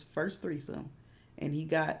had his first threesome and he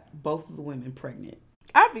got both of the women pregnant.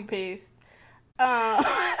 I'd be pissed. I'm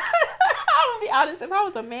gonna be honest, if I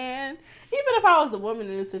was a man, even if I was a woman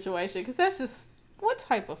in this situation, because that's just, what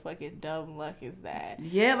type of fucking dumb luck is that?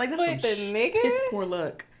 Yeah, like that's with some piss poor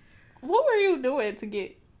luck. What were you doing to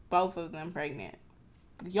get both of them pregnant?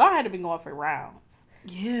 Y'all had to be going for rounds.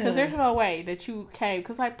 Yeah. Because there's no way that you came.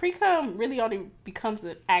 Because, like, pre-cum really only becomes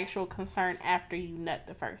an actual concern after you nut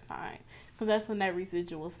the first time. Because that's when that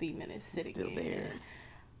residual semen is sitting still there.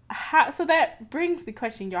 So that brings the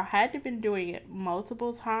question. Y'all had to been doing it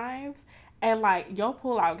multiple times. And, like, your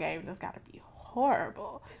pull-out game just got to be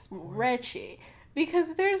horrible. Wretched.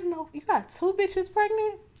 Because there's no... You got two bitches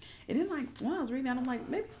pregnant? And then, like, when I was reading that, I'm like,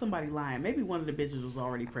 maybe somebody lying. Maybe one of the bitches was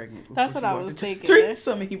already pregnant. That's what I was thinking.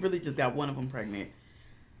 Something he really just got one of them pregnant.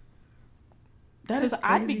 That is crazy.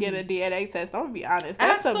 I'd be getting a DNA test. I'm gonna be honest.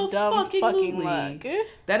 That's some dumb fucking luck.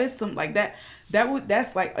 That is some like that.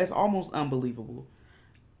 That's like, it's almost unbelievable.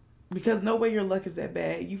 Because no way your luck is that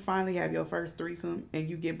bad. You finally have your first threesome and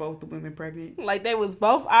you get both the women pregnant. Like they was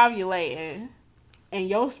both ovulating, and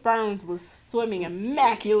your sperms was swimming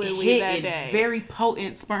immaculately that day. Very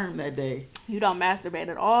potent sperm that day. You don't masturbate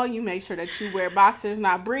at all. You make sure that you wear boxers,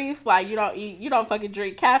 not briefs. Like you don't eat. You don't fucking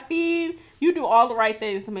drink caffeine. You do all the right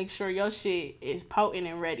things to make sure your shit is potent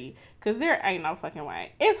and ready. Cause there ain't no fucking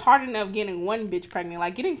way. It's hard enough getting one bitch pregnant.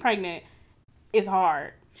 Like getting pregnant is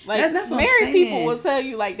hard. Like that's what married people will tell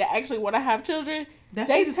you like that actually want to have children. They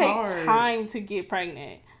take hard. Time to get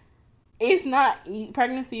pregnant. It's not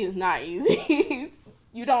pregnancy is not easy.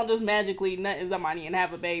 You don't just magically nut in somebody and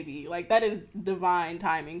have a baby. Like that is divine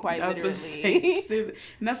timing, quite literally.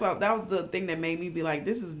 And that's why that was the thing that made me be like,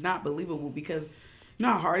 this is not believable because you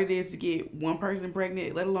know how hard it is to get one person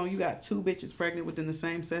pregnant, let alone you got two bitches pregnant within the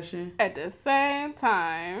same session. At the same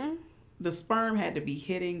time. The sperm had to be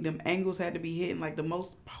hitting, them angles had to be hitting, like the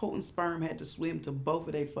most potent sperm had to swim to both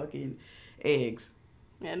of their fucking eggs.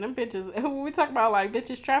 Yeah, them bitches, when we talk about like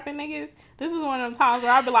bitches trapping niggas, this is one of them times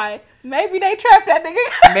where I be like, maybe they trapped that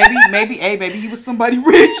nigga. maybe he was somebody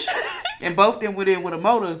rich and both them went in with a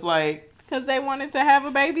motive, like. Because they wanted to have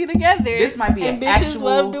a baby together. This might be an actual... bitches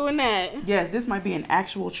love doing that. Yes, this might be an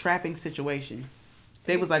actual trapping situation.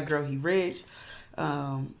 They was like, girl, he rich.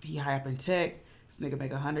 He high up in tech. This nigga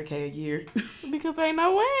make $100K a year. Because ain't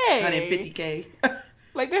no way. $150K.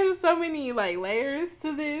 Like, there's just so many, like, layers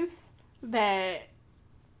to this that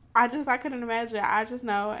I couldn't imagine. I just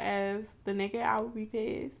know as the nigga, I would be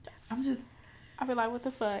pissed. I'd be like, what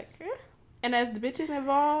the fuck? And as the bitches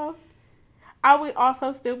involved, I would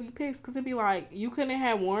also still be pissed because it'd be like, you couldn't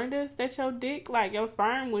have warned us that your dick, like your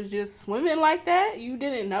sperm was just swimming like that? You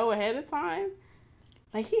didn't know ahead of time?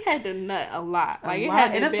 Like, he had to nut a lot. Like, it had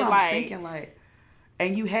to and that's be what like... I'm thinking, like,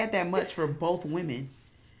 and you had that much for both women.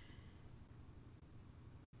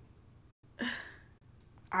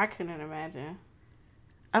 I couldn't imagine.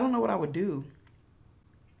 I don't know what I would do.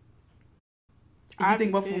 You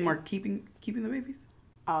think both of them are keeping the babies?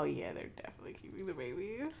 Oh yeah, they're definitely keeping the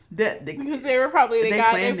babies. Because they were probably they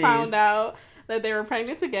found out that they were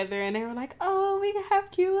pregnant together, and they were like, "Oh, we can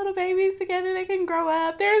have cute little babies together. They can grow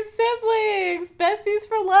up. They're siblings, besties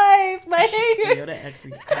for life." Like, yo, that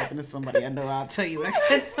actually happened to somebody I know. I'll tell you.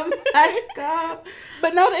 My God.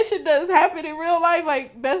 But no, that shit does happen in real life.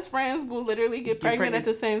 Like, best friends will literally get pregnant at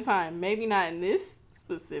the same time. Maybe not in this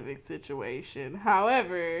specific situation.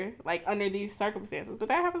 However, like under these circumstances, but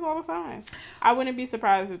that happens all the time. I wouldn't be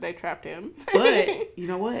surprised if they trapped him. But you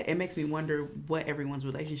know what? It makes me wonder what everyone's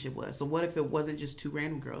relationship was. So what if it wasn't just two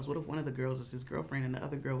random girls? What if one of the girls was his girlfriend and the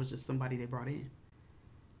other girl was just somebody they brought in?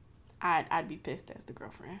 I'd be pissed as the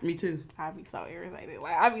girlfriend. Me too. I'd be so irritated.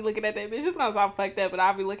 Like, I'd be looking at that bitch. It's not so fucked up, but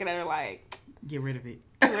I'd be looking at her like, get rid of it.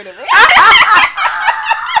 Get rid of it.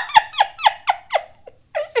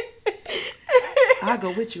 I'll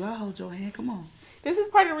go with you. I'll hold your hand. Come on. This is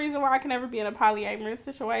part of the reason why I can never be in a polyamorous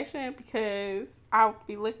situation, because I'll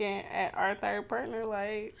be looking at our third partner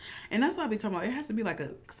like... And that's what I'll be talking about. It has to be like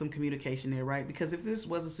some communication there, right? Because if this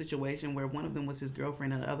was a situation where one of them was his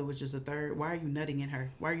girlfriend and the other was just a third, why are you nutting in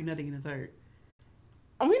her? Why are you nutting in the third?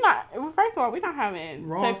 First of all, we're not having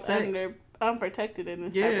sex unprotected in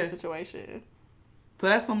this type of situation. So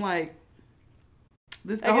that's some like...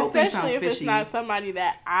 The whole thing sounds fishy. Especially if it's not somebody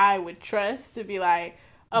that I would trust to be like,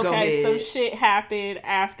 okay, some shit happened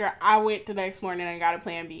after I went the next morning and got a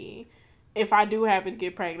plan B. If I do happen to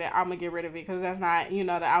get pregnant, I'm going to get rid of it because that's not, the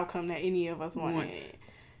outcome that any of us wanted.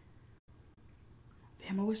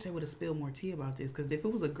 Damn, I wish they would have spilled more tea about this because if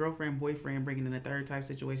it was a girlfriend, boyfriend bringing in a third type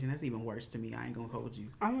situation, that's even worse to me. I ain't going to hold you.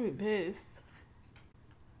 I'm going to be pissed.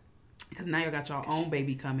 Because now y'all got y'all own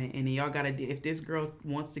baby coming and then y'all got to, if this girl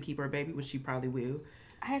wants to keep her baby, which she probably will.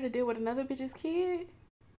 I had to deal with another bitch's kid.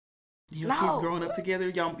 Your kids growing up together,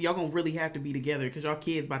 y'all gonna really have to be together because y'all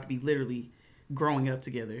kids about to be literally growing up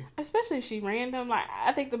together. Especially if she random. Like,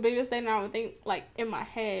 I think the biggest thing I would think, like, in my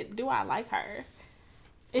head, do I like her?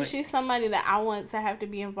 Is she somebody that I want to have to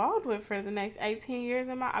be involved with for the next 18 years?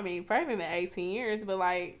 Further than 18 years, but,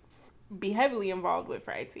 like, be heavily involved with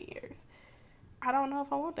for 18 years. I don't know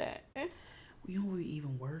if I want that. You know what would be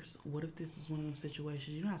even worse? What if this is one of them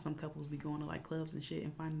situations? You know how some couples be going to like clubs and shit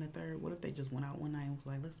and finding a third? What if they just went out one night and was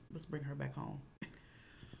like, let's bring her back home?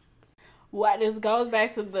 What this goes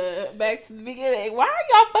back to the beginning. Why are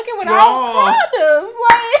y'all fucking without condoms?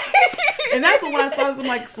 Like, and that's when I saw this. I'm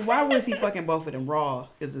like, so why was he fucking both of them raw?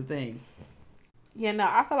 Is the thing. Yeah, no,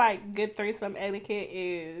 I feel like good threesome etiquette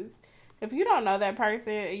is if you don't know that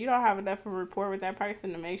person, and you don't have enough of a rapport with that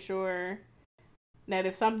person to make sure that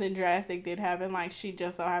if something drastic did happen, like she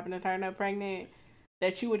just so happened to turn up pregnant,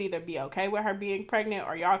 that you would either be okay with her being pregnant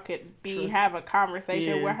or y'all could have a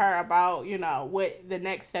conversation with her about, what the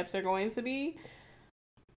next steps are going to be.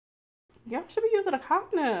 Y'all should be using a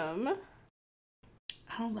condom.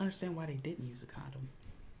 I don't understand why they didn't use a condom.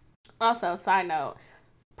 Also, side note,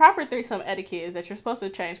 proper threesome etiquette is that you're supposed to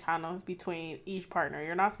change condoms between each partner.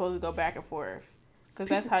 You're not supposed to go back and forth. Because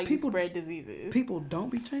that's how you spread diseases. People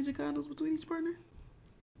don't be changing condoms between each partner?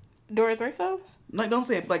 During threesomes? Like, don't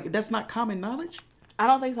say it. Like, that's not common knowledge? I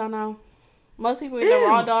don't think so, no. Most people either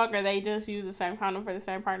raw dog or they just use the same condom for the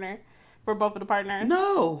same partner. For both of the partners.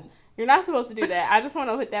 No. You're not supposed to do that. I just want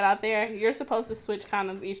to put that out there. You're supposed to switch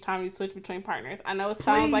condoms each time you switch between partners. I know it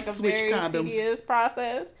sounds like a very tedious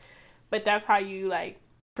process. But that's how you, like,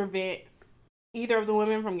 prevent either of the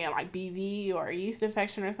women from getting, like, BV or yeast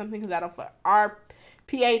infection or something. Because our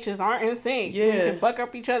pHs aren't in sync. Yeah. We can fuck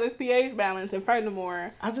up each other's pH balance and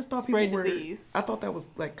furthermore I just thought spread disease. I thought that was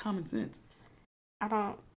like common sense. I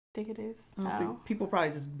don't think it is. I don't think people probably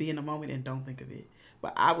just be in a moment and don't think of it.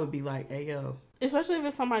 But I would be like, hey yo. Especially if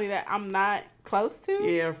it's somebody that I'm not close to.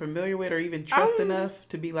 Yeah, or familiar with or even trust enough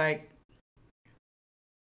to be like.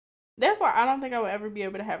 That's why I don't think I would ever be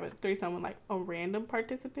able to have a threesome with like a random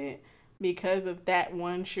participant because of that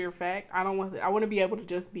one sheer fact. I want to be able to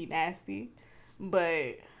just be nasty.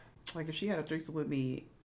 But like if she had a threesome with me,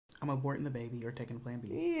 I'm aborting the baby or taking a plan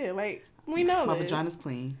B. Yeah, like we know my vagina's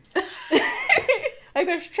clean. Like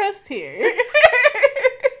there's trust here.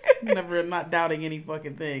 Never not doubting any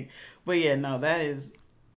fucking thing. But yeah, no, that is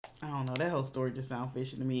I don't know. That whole story just sounds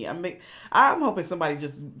fishy to me. I'm hoping somebody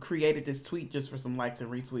just created this tweet just for some likes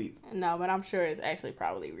and retweets. No, but I'm sure it's actually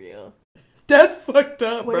probably real. That's fucked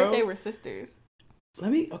up, bro. What if they were sisters?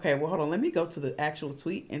 Hold on. Let me go to the actual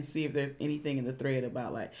tweet and see if there's anything in the thread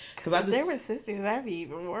about like, because if they were sisters, that'd be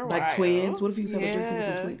even more like wild. Twins. What if you have a threesome with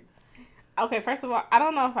some twins? Okay, first of all, I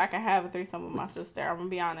don't know if I can have a threesome with my sister. I'm gonna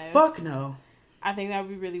be honest. Fuck no. I think that would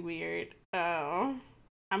be really weird. I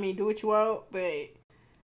mean, do what you want, but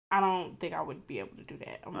I don't think I would be able to do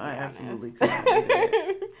that. I absolutely couldn't do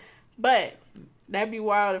that. But that'd be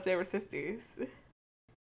wild if they were sisters.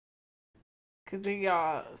 Because they're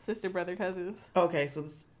y'all sister, brother, cousins. Okay, so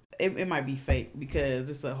it might be fake because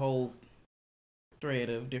it's a whole thread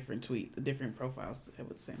of different profiles with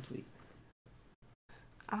the same tweet.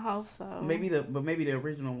 I hope so. Maybe the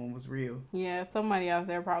original one was real. Yeah, somebody out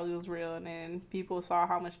there probably was real, and then people saw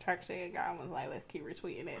how much traction it got and was like, let's keep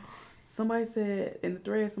retweeting it. Somebody said in the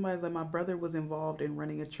thread, somebody's like, my brother was involved in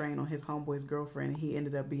running a train on his homeboy's girlfriend, and he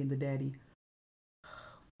ended up being the daddy.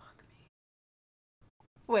 Fuck me.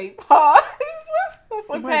 Wait, pause.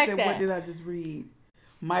 Somebody said, what did I just read?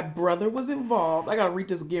 My brother was involved. I gotta read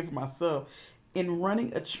this again for myself. In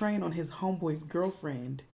running a train on his homeboy's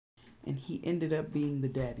girlfriend, and he ended up being the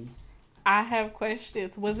daddy. I have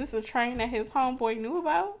questions. Was this a train that his homeboy knew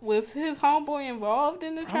about? Was his homeboy involved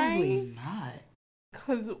in the train? Probably not.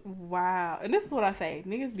 Cause wow, and this is what I say: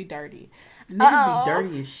 niggas be dirty. Niggas be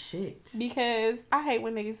dirty as shit. Because I hate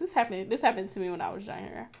when niggas. This happened to me when I was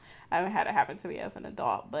younger. I haven't had it happen to me as an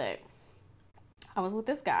adult, but I was with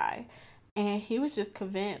this guy, and he was just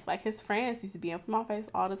convinced. Like his friends used to be up in my face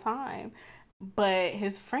all the time, but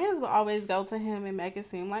his friends would always go to him and make it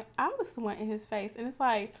seem like I was the one in his face, and it's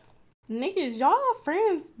like, Niggas, y'all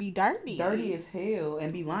friends be dirty. Dirty as hell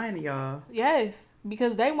and be lying to y'all. Yes,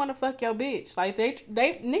 because they want to fuck your bitch. Like, they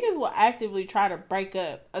niggas will actively try to break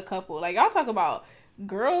up a couple. Like, y'all talk about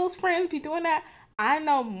girls' friends be doing that. I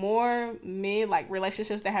know more men, like,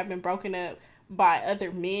 relationships that have been broken up by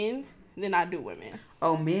other men than I do women.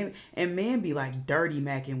 Oh, men be like dirty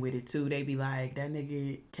macking with it too. They be like, that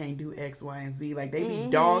nigga can't do X, Y, and Z. Like, they be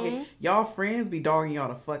dogging. Y'all friends be dogging y'all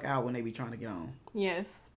the fuck out when they be trying to get on.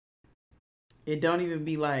 Yes. It don't even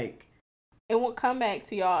be like... It won't come back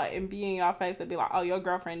to y'all and be in y'all face and be like, oh, your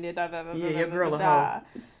girlfriend did da-da-da-da-da-da-da. Yeah, your girl a hoe.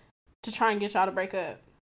 To try and get y'all to break up.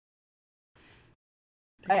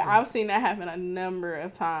 Like, I've seen that happen a number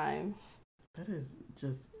of times. That is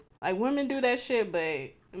just... Like, women do that shit,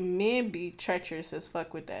 but men be treacherous as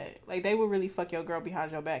fuck with that. Like, they will really fuck your girl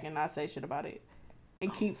behind your back and not say shit about it.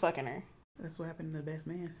 And keep fucking her. That's what happened to the best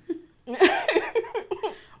man.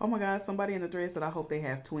 Oh my God, somebody in the thread said, I hope they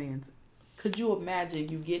have twins. Could you imagine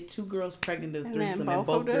you get 2 girls pregnant in a threesome and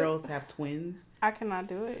both girls have twins? I cannot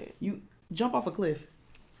do it. You jump off a cliff.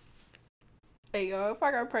 Hey, yo, if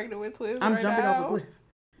I got pregnant with twins I'm jumping off a cliff.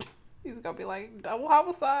 He's gonna be like, double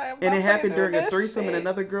homicide. And it happened during a threesome, and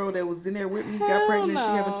another girl that was in there with me got pregnant. No. She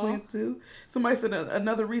having twins too. Somebody said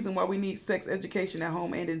another reason why we need sex education at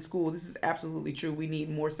home and in school. This is absolutely true. We need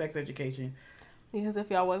more sex education. Because if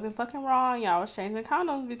y'all wasn't fucking wrong, y'all was changing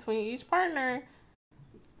condoms between each partner,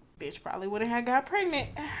 bitch probably wouldn't have got pregnant.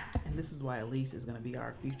 And this is why Elise is going to be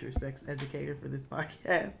our future sex educator for this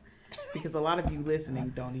podcast. Because a lot of you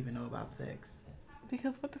listening don't even know about sex.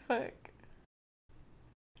 Because what the fuck?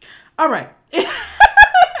 All right.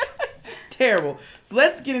 Terrible. So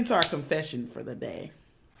let's get into our confession for the day.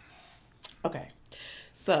 Okay.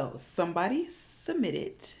 So somebody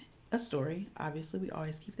submitted a story. Obviously, we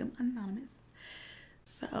always keep them anonymous.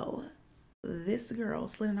 So this girl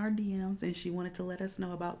slid in our DMs and she wanted to let us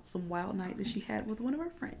know about some wild night that she had with one of her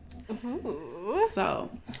friends. Ooh. So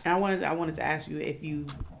I wanted to ask you if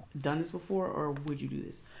you've done this before or would you do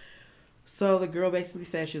this? So the girl basically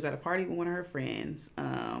said she was at a party with one of her friends.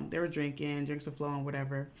 They were drinking, drinks were flowing,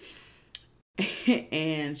 whatever.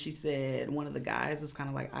 And she said one of the guys was kind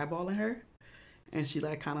of like eyeballing her. And she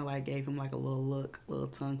like kind of like gave him like a little look, little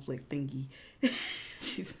tongue flick thingy.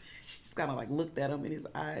 She's kind of like looked at him in his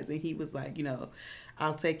eyes and he was like, you know,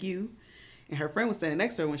 I'll take you. And her friend was standing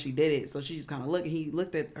next to her when she did it. So she just kind of looked. He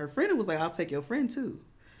looked at her friend and was like, I'll take your friend too.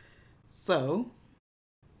 So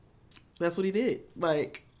that's what he did.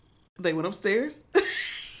 Like, they went upstairs.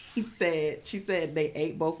 She said he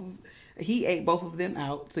ate both of them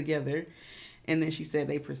out together. And then she said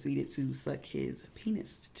they proceeded to suck his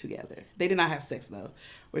penis together. They did not have sex though.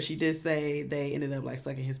 But she did say they ended up like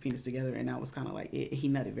sucking his penis together. And that was kind of like it. He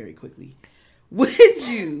nutted very quickly. Would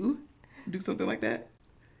you do something like that?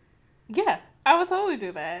 Yeah, I would totally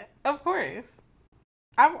do that. Of course.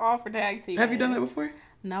 I'm all for tag team. Have you done that before?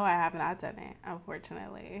 No, I haven't. I've done it,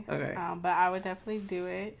 unfortunately. Okay. But I would definitely do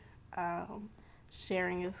it.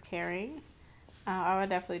 Sharing is caring. I would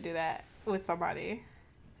definitely do that with somebody.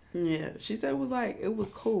 Yeah, she said it was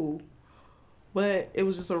cool, but it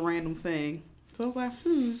was just a random thing. So I was like,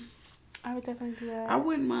 I would definitely do that. I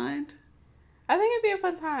wouldn't mind. I think it'd be a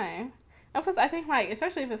fun time. And plus, I think like,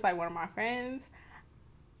 especially if it's like one of my friends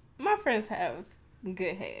have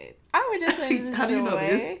good head. I would just enjoy. How do you know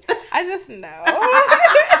this? I just know.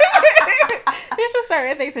 There's just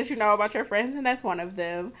certain things that you know about your friends, and that's one of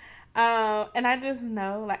them. And I just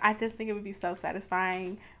know, like, I just think it would be so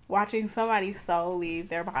satisfying watching somebody's soul leave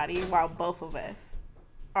their body while both of us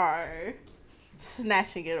are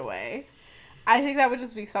snatching it away. I think that would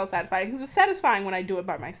just be so satisfying because it's satisfying when I do it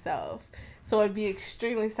by myself. So it'd be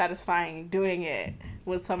extremely satisfying doing it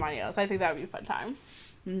with somebody else. I think that would be a fun time.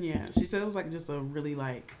 Yeah, she said it was like just a really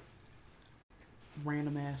like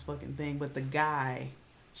random ass fucking thing. But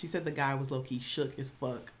she said the guy was low key shook as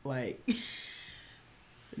fuck. Like,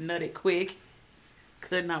 nutted quick.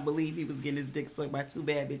 Could not believe he was getting his dick sucked by 2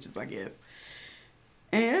 bad bitches, I guess.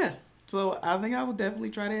 And yeah, so I think I would definitely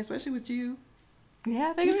try that, especially with you. Yeah,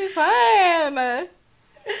 I think it'd be fun.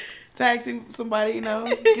 Tag team somebody, you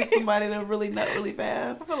know, get somebody to really nut really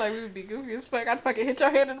fast. I feel like we would be goofy as fuck. I'd fucking hit your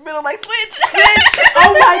hand in the middle like, switch!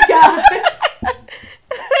 Oh my God!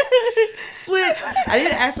 Switch! I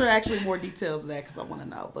didn't ask her actually more details of that because I want to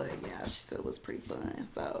know, but yeah, she said it was pretty fun,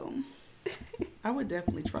 so I would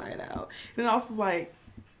definitely try it out. And also like,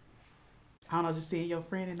 I don't know, just seeing your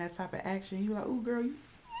friend in that type of action, you're like, ooh, girl, you...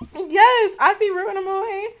 Yes, I'd be rooting him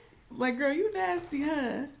away. Like, girl, you nasty,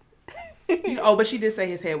 huh? You know, but she did say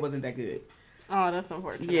his head wasn't that good. Oh, that's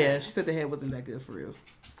unfortunate. Yeah, she said the head wasn't that good for real.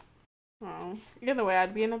 Oh, either way,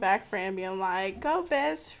 I'd be in the back frame being like, "Go,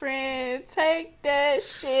 best friend, take that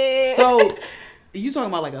shit." So, you talking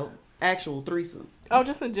about like a actual threesome? Oh,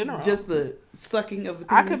 just in general. Just the sucking of the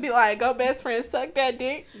penis? I could be like, "Go, best friend, suck that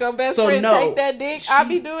dick. Go, best friend, take that dick." I'll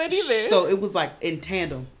be doing either. So it was like in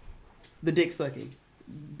tandem, the dick sucking.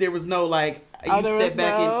 There was no like you step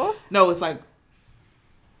back in. No, it's like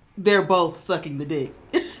they're both sucking the dick.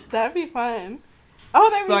 That'd be fun. Oh,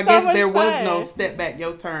 that'd be so I guess there fun. was no step back,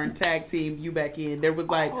 your turn, tag team, you back in. There was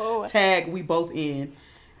like tag, we both in,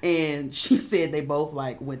 and she said they both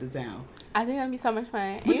like went to town. I think that'd be so much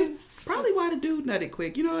fun. Which is probably why the dude nutted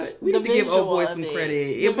quick. You know what? We need to give old boy some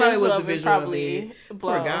credit. It probably was the visual of it.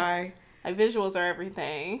 Poor guy. Like visuals are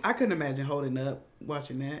everything. I couldn't imagine holding up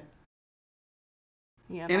watching that.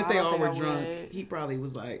 Yeah, and if they all were drunk, he probably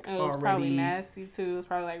was like it was probably nasty too. It was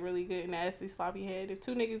probably like really good, nasty, sloppy head. If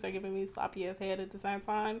two niggas are giving me sloppy ass head at the same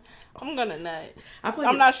time, I'm gonna nut. I feel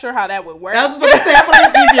like I'm not sure how that would work. I was about to say, I feel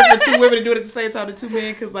like it's easier for two women to do it at the same time than two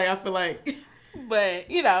men, because like I feel like.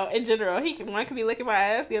 But you know, in general, one could be licking my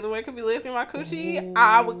ass, the other one could be licking my coochie. Ooh.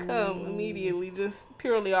 I would come immediately, just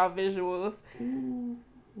purely off visuals. Ooh.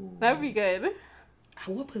 That would be good.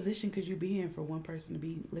 What position could you be in for one person to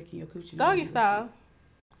be licking your coochie? Doggy style.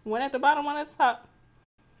 One at the bottom, one at the top.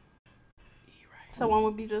 You're right. So one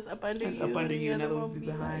would be just up under you. Up under you, another one would be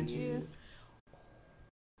behind you.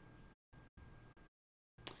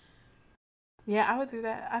 Yeah, I would do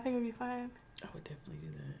that. I think it would be fun. I would definitely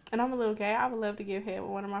do that. And I'm a little gay. I would love to give head with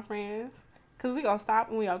one of my friends. Because we going to stop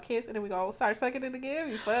and we going to kiss and then we going to start sucking it again.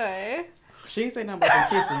 It'd be fun. She ain't say nothing about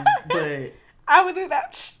kissing, but... I would do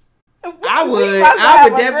that. I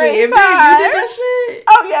would definitely. If you did that shit.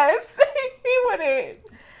 Oh, yes.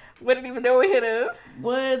 He wouldn't even know what hit him.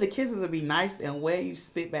 Well, the kisses would be nice and wet. You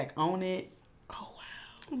spit back on it. Oh,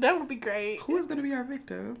 wow. That would be great. Who is going to be our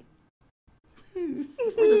victim? We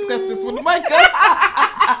discussed this with the mic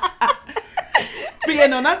up. But yeah,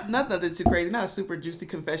 no, not nothing too crazy. Not a super juicy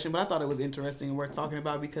confession, but I thought it was interesting and worth talking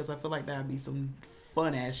about because I feel like that would be some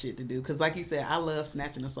fun ass shit to do. Because like you said, I love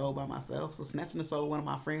snatching a soul by myself. So snatching a soul, one of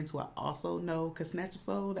my friends who I also know could snatch a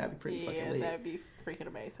soul, that'd be pretty fucking lit. Yeah, that'd be freaking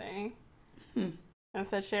amazing. I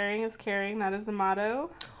said sharing is caring. That is the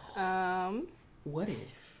motto. What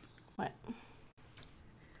if? What?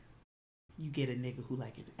 You get a nigga who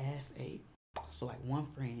like his ass ate. So like one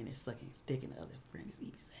friend is sucking his dick and the other friend is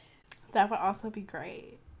eating his ass. That would also be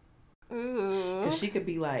great. Ooh. Cause she could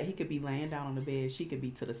be like, he could be laying down on the bed. She could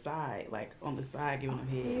be to the side, like on the side, giving him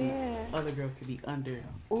head. Yeah. And the other girl could be under.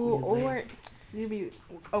 Ooh, or you'd be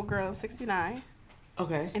girl 69.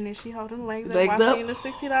 Okay. And then she holding the legs up while she in the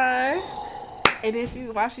 69. And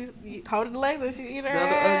then while she's holding the legs and she eating her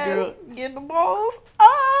ass, girl getting the balls.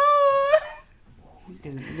 Oh. You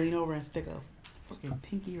can lean over and stick a fucking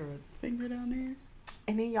pinky or a finger down there.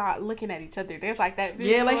 And then y'all looking at each other. There's like that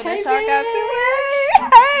video like, hey, y'all got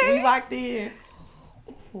hey, we locked in.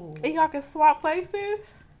 Ooh. And y'all can swap places.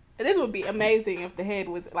 And this would be amazing if the head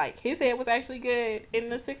was like his head was actually good in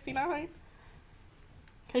the 69.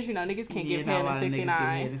 Cause you know niggas can't give head in 69. Get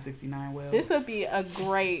head in 69. Well, this would be a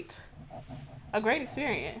great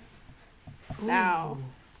experience. Ooh. Now,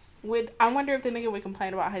 I wonder if the nigga would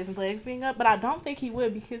complain about his legs being up, but I don't think he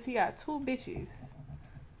would because he got 2 bitches.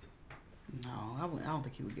 No, I don't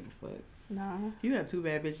think he would give a fuck. No. You got 2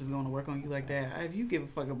 bad bitches going to work on you like that. If you give a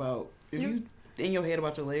fuck about, if you in your head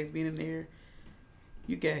about your legs being in there,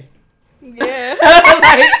 you gay. Yeah.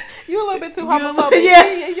 Like, you a little bit too homophobic.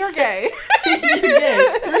 Yeah. You're gay. You're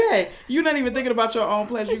gay. You're not even thinking about your own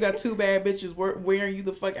pleasure. You got 2 bad bitches wearing you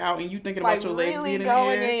the fuck out and you thinking about your legs being in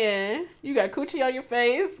there. In. You got coochie on your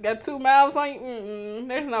face, got 2 mouths on you.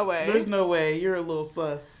 There's no way. There's no way. You're a little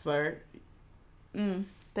sus, sir.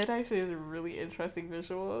 That actually is a really interesting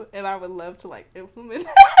visual, and I would love to like implement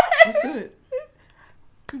that. Let's do it.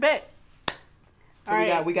 Bet. So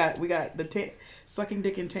all we got the sucking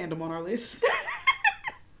dick in tandem on our list,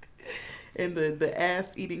 and the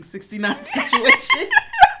ass eating 69 situation.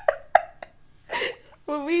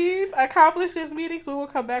 When we've accomplished these meetings, we will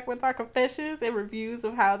come back with our confessions and reviews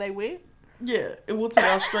of how they went. Yeah, and we'll tell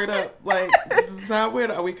y'all straight up like this is how it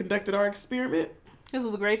went. We conducted our experiment. This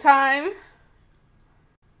was a great time.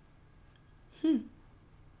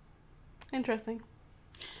 Interesting.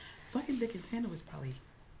 Sucking dick in tandem is probably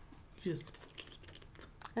just.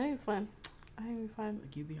 I think it's fun. I think it'd be fun.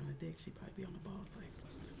 Like you be on the dick, she probably be on the balls. Like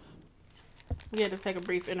slapping them up. We had to take a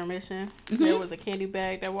brief intermission. There was a candy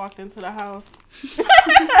bag that walked into the house.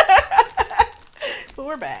 But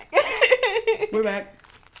we're back. We're back.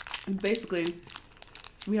 And basically,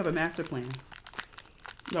 we have a master plan.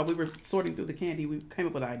 While we were sorting through the candy, we came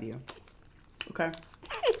up with an idea. Okay?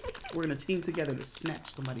 We're going to team together to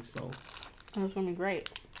snatch somebody's soul. That's gonna be great.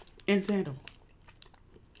 In tandem.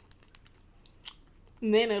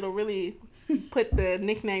 And then it'll really put the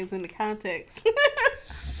nicknames into context.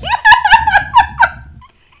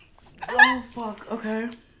 Oh, fuck. Okay.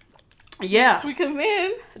 Yeah. Because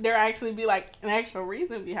then there actually be like an actual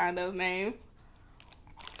reason behind those names.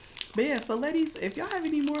 But yeah, so ladies, if y'all have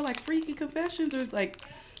any more like freaky confessions or like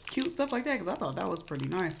cute stuff like that, because I thought that was pretty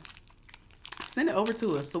nice, send it over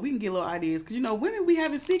to us so we can get little ideas. Because, you know, women, we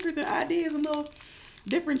having secrets and ideas and little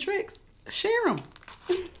different tricks. Share them.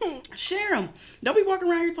 Share them. Don't be walking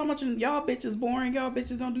around here talking about y'all bitches boring. Y'all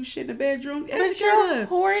bitches don't do shit in the bedroom. But you're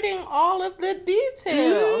hoarding all of the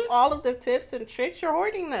details. All of the tips and tricks, you're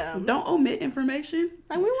hoarding them. Don't omit information.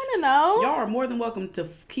 Like, we want to know. Y'all are more than welcome to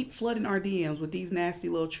keep flooding our DMs with these nasty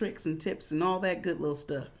little tricks and tips and all that good little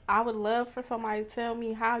stuff. I would love for somebody to tell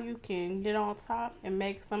me how you can get on top and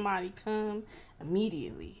make somebody come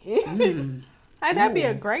immediately. Like, that'd be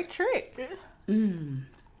a great trick.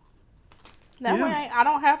 That way I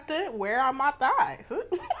don't have to wear on my thighs.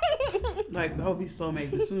 Like, that would be so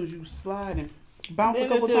amazing. As soon as you slide and bounce a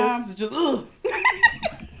couple times, it's just, ugh.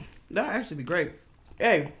 That'd actually be great.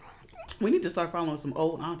 Hey, we need to start following some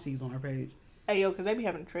old aunties on our page. Hey, yo, because they be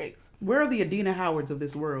having tricks. Where are the Adina Howards of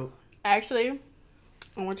this world? Actually,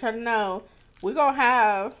 I want you to know, we're going to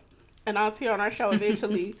have an auntie on our show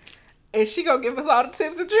eventually. And she going to give us all the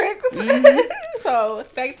tips and tricks. So,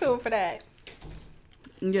 stay tuned for that.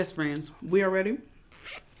 Yes, friends, we are ready.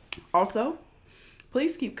 Also,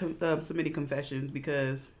 please keep submitting confessions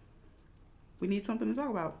because we need something to talk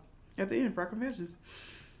about at the end for our confessions.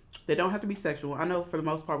 They don't have to be sexual. I know for the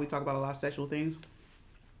most part we talk about a lot of sexual things.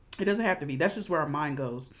 It doesn't have to be. That's just where our mind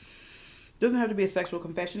goes. It doesn't have to be a sexual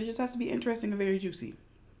confession. It just has to be interesting and very juicy.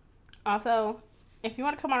 Also, if you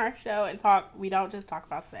want to come on our show and talk, we don't just talk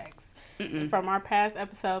about sex. From our past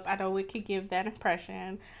episodes, I know we could give that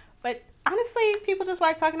impression. But honestly, people just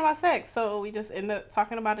like talking about sex. So we just end up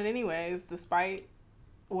talking about it anyways, despite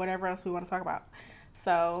whatever else we want to talk about.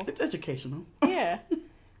 So it's educational. Yeah. If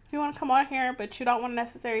you want to come on here, but you don't want to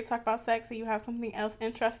necessarily talk about sex and you have something else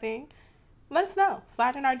interesting, let us know.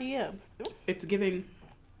 Slide in our DMs. It's giving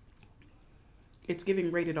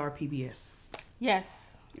rated R PBS.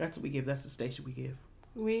 Yes. That's what we give. That's the station we give.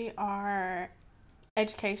 We are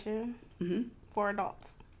education for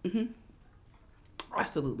adults.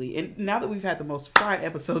 Absolutely. And now that we've had the most fried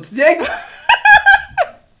episode today,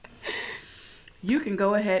 you can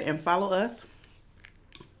go ahead and follow us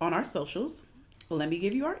on our socials. Let me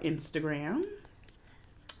give you our Instagram.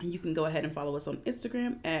 You can go ahead and follow us on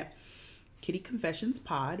Instagram at Kitty Confessions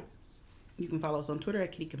Pod. You can follow us on Twitter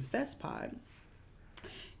at Kitty Confess Pod.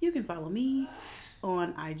 You can follow me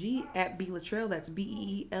on IG at B Latrell. That's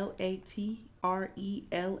BeeLatrell.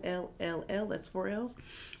 That's 4 L's.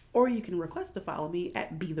 Or you can request to follow me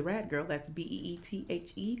at Be the Rad Girl. That's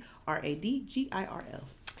BeeTheRadGirl.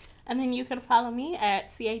 And then you can follow me at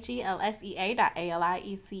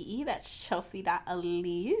CHELSEA.ALIECE. That's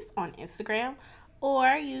Chelsea.Elise on Instagram.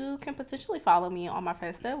 Or you can potentially follow me on my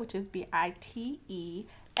Finsta, which is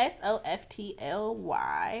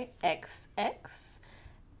BITESOFTLYXX.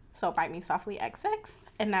 So bite me softly XX.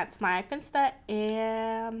 And that's my Finsta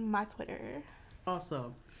and my Twitter.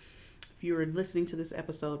 Also, if you're listening to this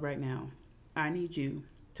episode right now, I need you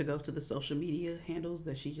to go to the social media handles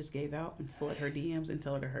that she just gave out and flood her DMs and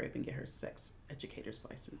tell her to hurry up and get her sex educator's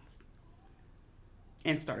license.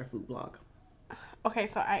 And start a food blog. Okay,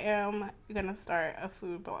 so I am going to start a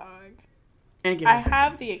food blog. And get I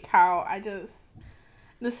have the account.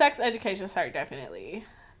 The sex education site, definitely.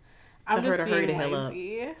 Tell her to hurry the hell up.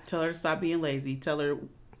 Tell her to stop being lazy. Tell her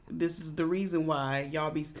this is the reason why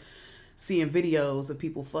y'all be seeing videos of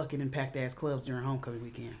people fucking in packed ass clubs during homecoming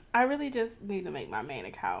weekend. I really just need to make my main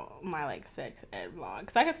account my like sex ed blog,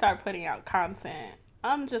 because I can start putting out content.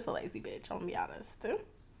 I'm just a lazy bitch, I'm gonna be honest too.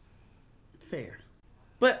 Fair.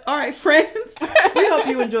 But all right, friends, we hope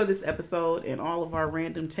you enjoyed this episode and all of our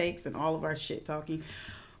random takes and all of our shit talking.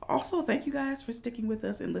 Also, thank you guys for sticking with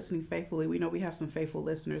us and listening faithfully. We know we have some faithful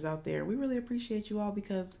listeners out there. We really appreciate you all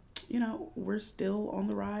because, you know, we're still on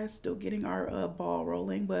the rise, still getting our ball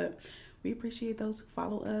rolling, but we appreciate those who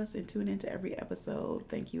follow us and tune into every episode.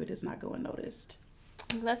 Thank you. It is not going noticed.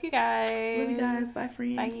 Love you guys. Love you guys. Bye,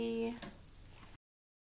 friends. Bye.